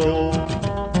you go,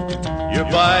 you're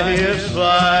by his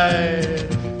side.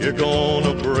 You're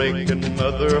gonna break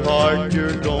another heart.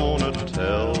 You're gonna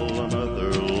tell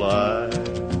another lie.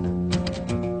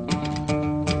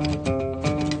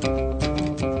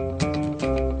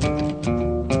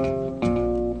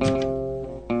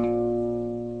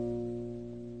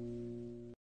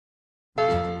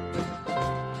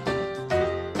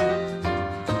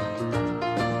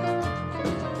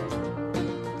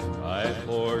 I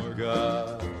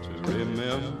forgot to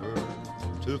remember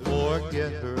to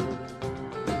forget her.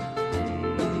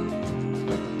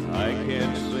 I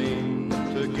can't seem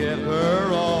to get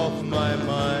her off my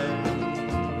mind.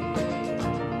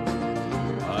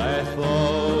 I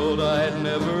thought I'd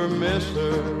never miss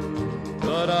her,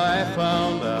 but I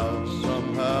found out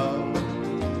somehow.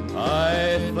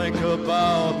 I think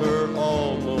about her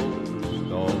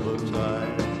almost all the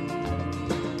time.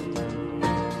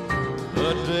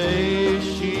 The day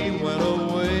she went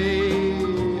away,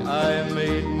 I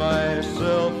made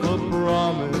myself a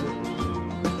promise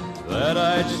that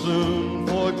I'd soon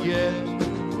forget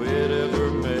we'd ever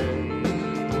met.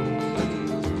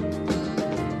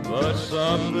 But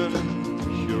something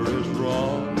sure is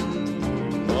wrong,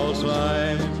 'cause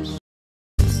I'm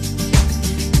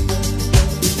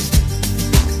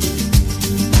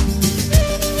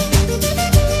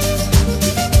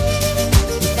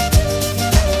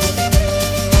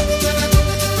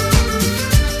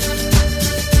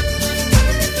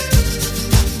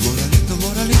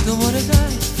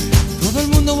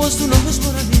tu nombre es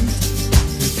moradito,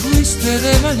 te fuiste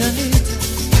de mañanita,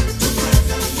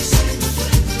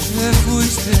 te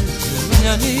fuiste de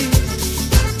mañanita.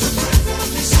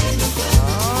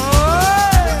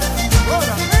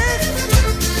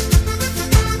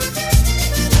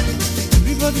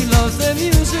 Everybody loves the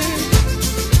music,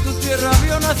 tu tierra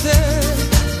vio nacer.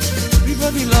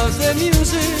 Everybody loves the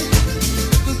music,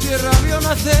 tu tierra vio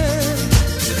nacer.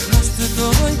 Dejaste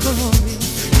todo en Colombia,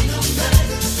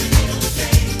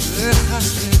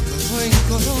 dejaste todo en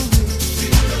Colombia.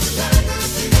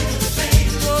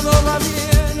 Todo va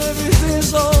bien,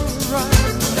 everything's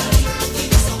alright.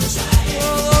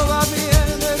 Todo va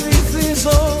bien, everything's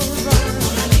alright.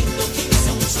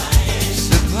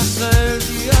 Se pasa el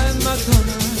día en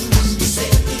McDonald's,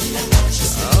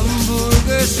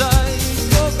 hamburguesa y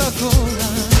Coca-Cola.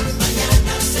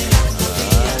 Mañana será otro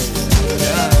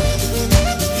día.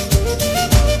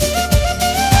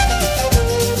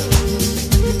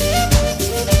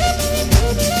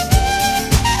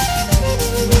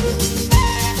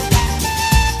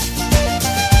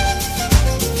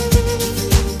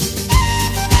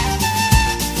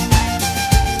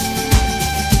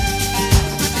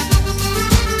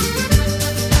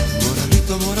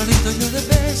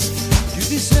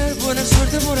 Buena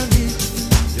suerte, moralito.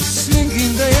 You're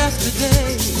singing day after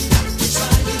day,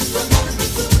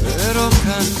 pero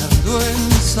cantando en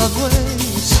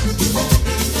subways.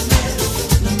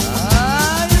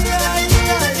 Ay, ay, ay,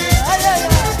 ay, ay, ay.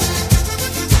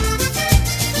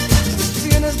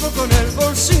 Tienes poco en el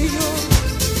bolsillo,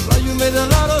 but you made a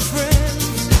lot of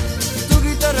friends. Tu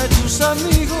guitarra y tus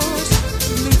amigos,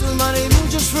 little money,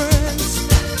 muchos friends.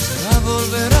 Para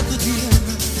volver a tu tierra,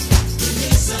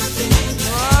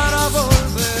 para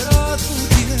volver a tu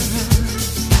tierra.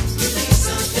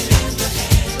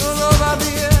 Todo va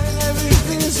bien,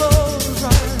 everything's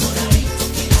alright.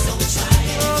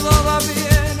 Todo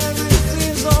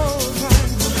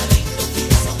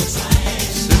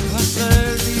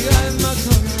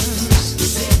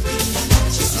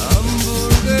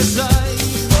sai,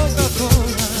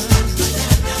 Coca-Cola.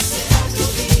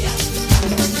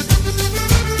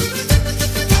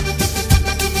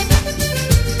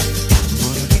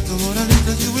 Moralito,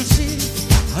 moralito, you will see.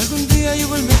 Algún día you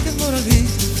will make it,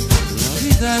 moralito. La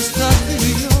vida está en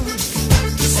New York.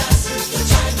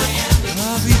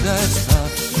 La vida está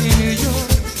en New York.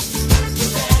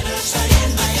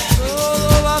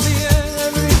 Todo va bien,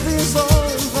 everything's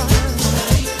alright.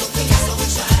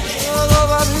 Todo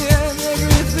va bien,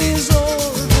 everything's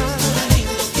alright.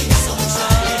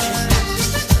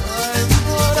 Ay,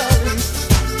 moralito,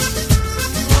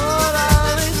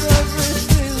 moralito,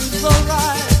 everything's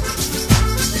alright.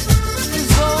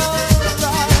 It's alright.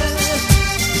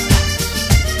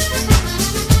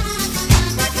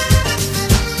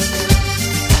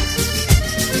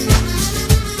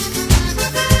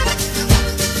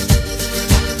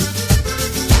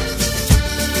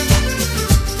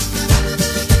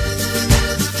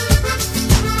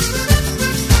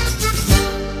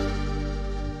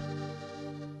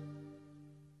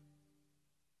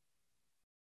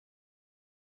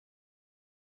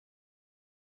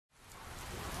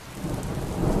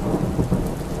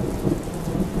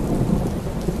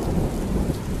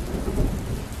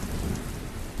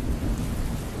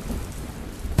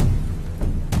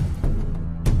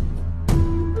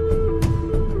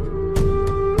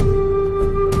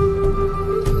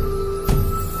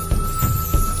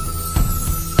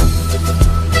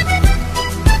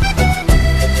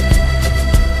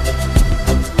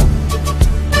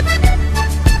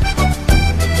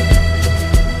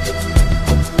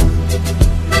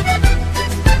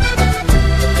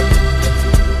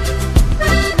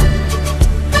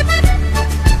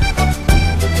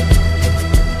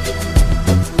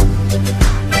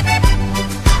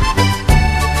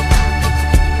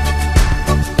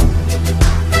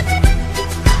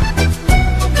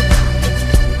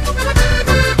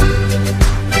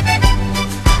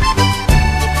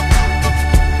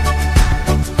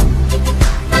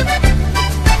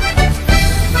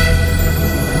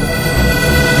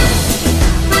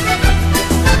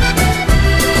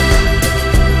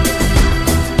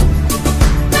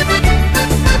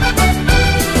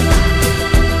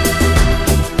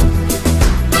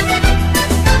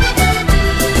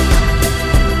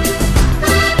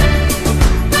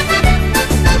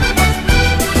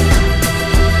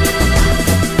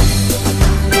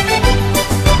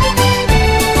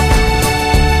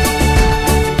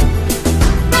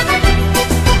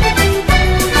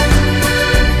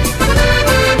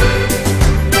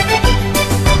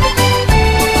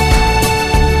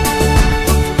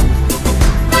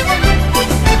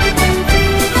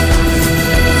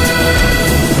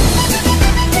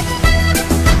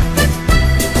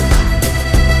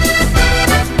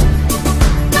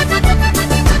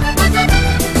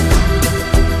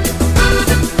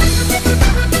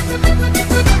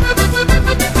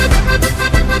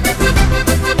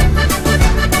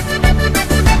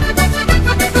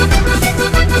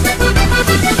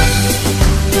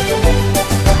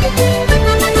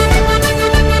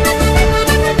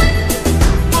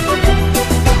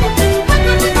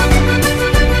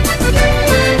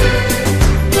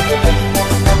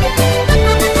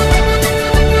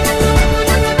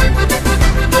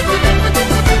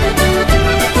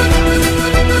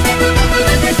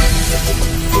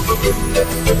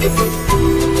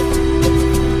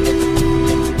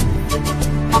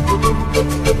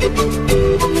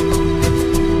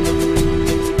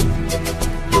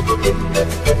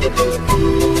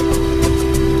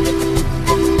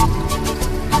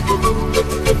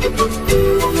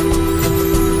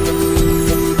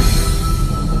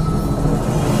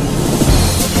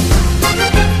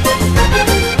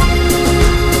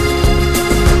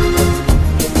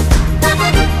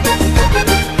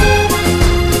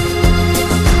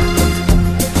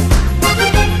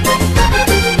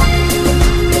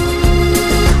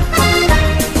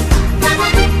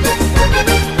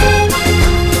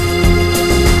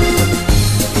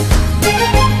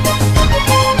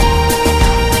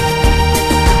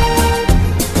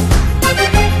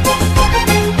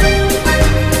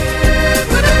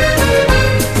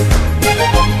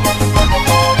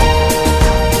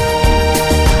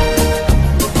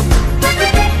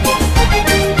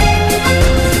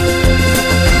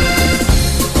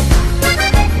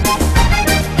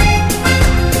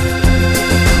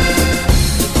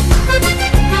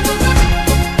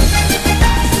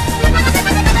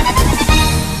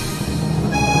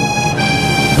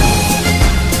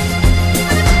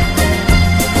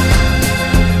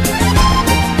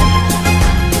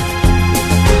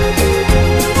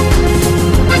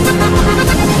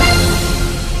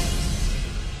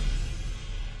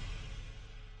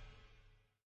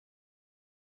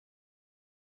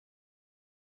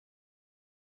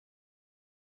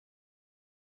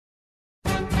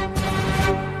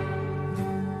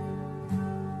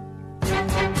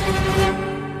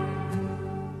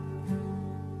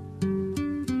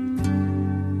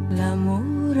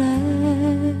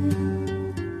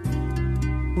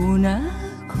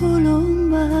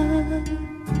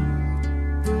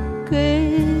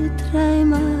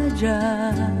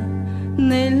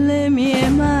 nelle mie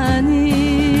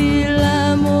mani.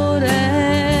 L'amore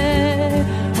è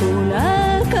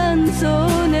una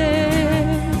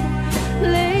canzone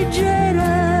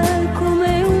leggera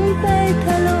come un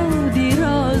petalo di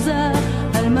rosa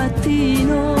al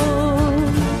mattino.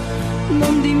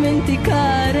 Non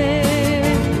dimenticare,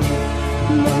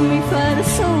 non mi far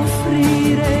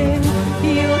soffrire,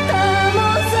 io t'amo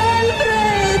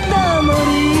sempre da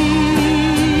morire.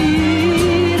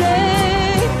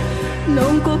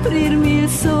 Non coprirmi il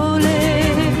sole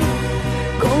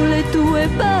con le tue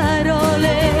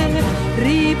parole,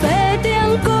 ripeti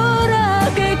ancora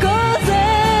che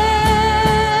cos'è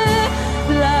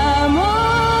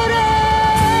l'amore.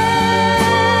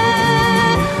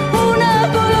 Una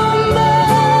colomba,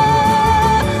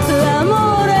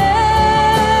 l'amore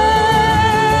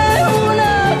è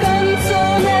una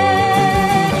canzone.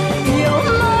 Io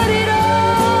morirò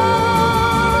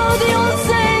di un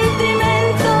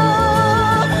sentimento,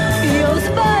 io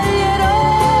sbaglierò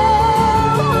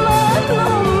ma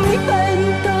non mi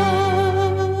pento.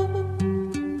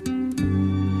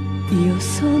 Io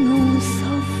sono un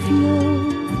soffio,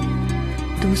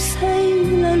 tu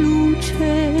sei la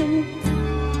luce,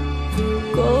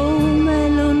 come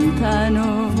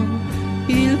lontano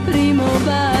il primo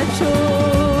bacio.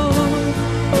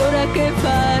 Ora che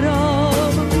farò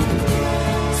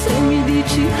se mi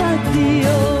dici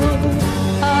addio?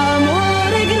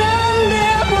 Amore grande,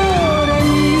 amore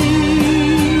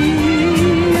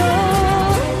mio,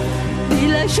 di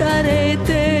lasciare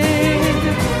te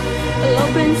l'ho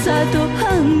pensato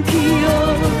anch'io,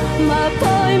 ma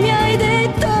poi mi hai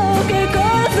detto che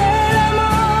cos'è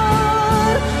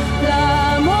l'amore.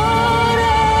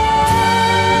 L'amore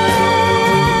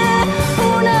è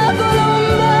una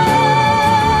colomba,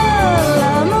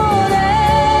 l'amore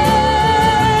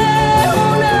è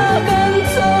una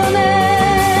canzone.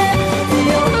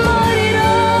 Io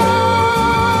morirò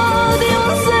di un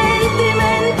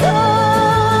sentimento,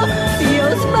 io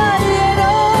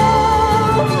sbaglierò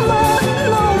ma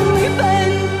non mi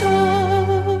pento.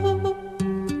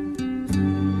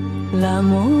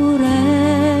 L'amore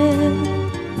è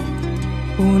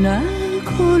una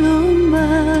colomba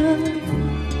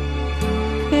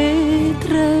e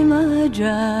trema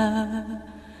già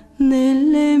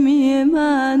nelle mie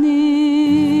mani.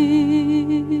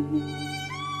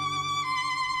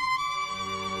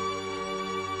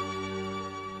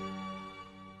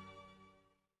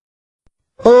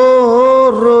 Oh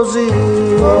Rosy,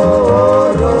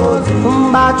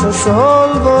 un bacio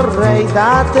sol vorrei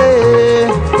da te.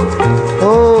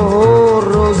 Oh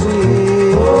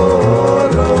Rosy,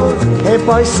 e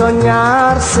poi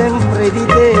sognar sempre di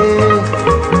te.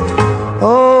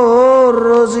 Oh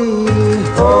Rosy,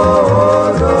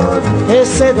 e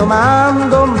se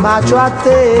domando un bacio a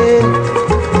te.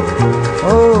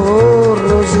 Oh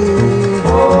Rosy,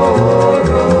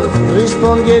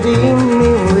 rispondi e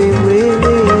dimmi oui, oui,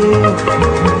 oui.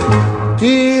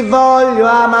 Ti voglio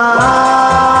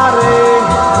amare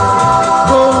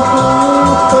con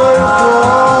tutto il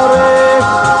cuore,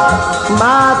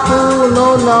 ma tu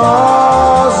non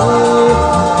osi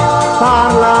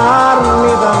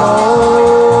parlarmi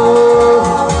d'amore.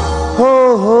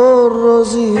 Oh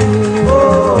Rosy,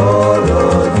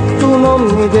 tu non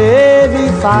mi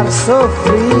devi far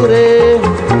soffrire,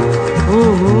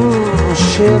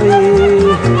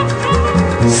 chérie.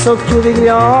 Socchiudi gli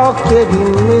occhi e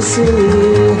dimmi sì.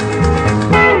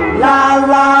 La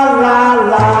la la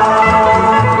la,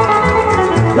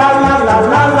 la la la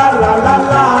la la la la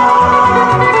la,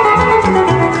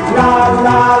 la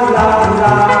la la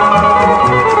la,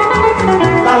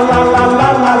 la la la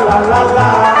la la la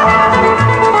la.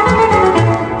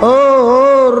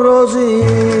 Oh Rosy,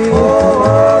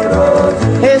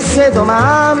 e se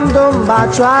domando un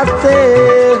bacio a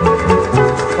te.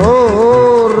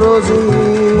 Oh Rosy,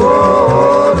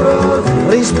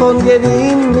 rispondi e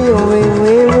dimmi oui,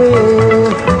 oui,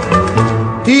 oui.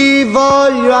 Ti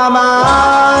voglio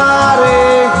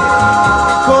amare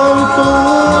con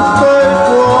tutto il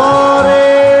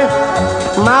cuore,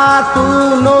 ma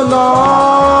tu non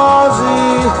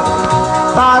osi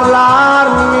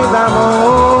parlarmi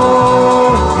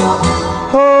d'amore.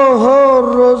 Oh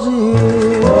Rosy,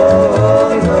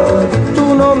 tu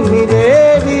non mi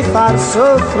devi far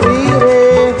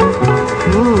soffrire,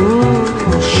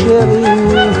 chérie.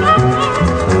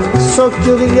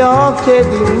 Socchiudi gli occhi e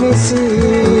dimmi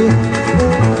sì.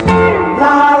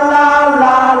 La la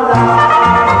la la,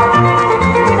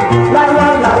 la la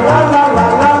la la la la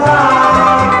la la,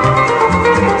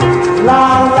 la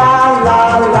la la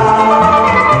la,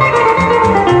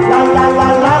 la la la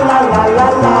la la la la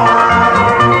la,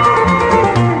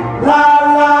 la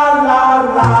la la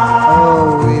la.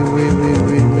 Oh oui,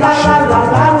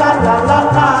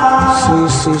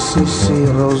 sì,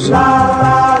 Rosy. Rosy,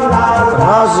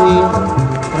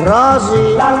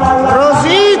 Rosy,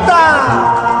 Rosy.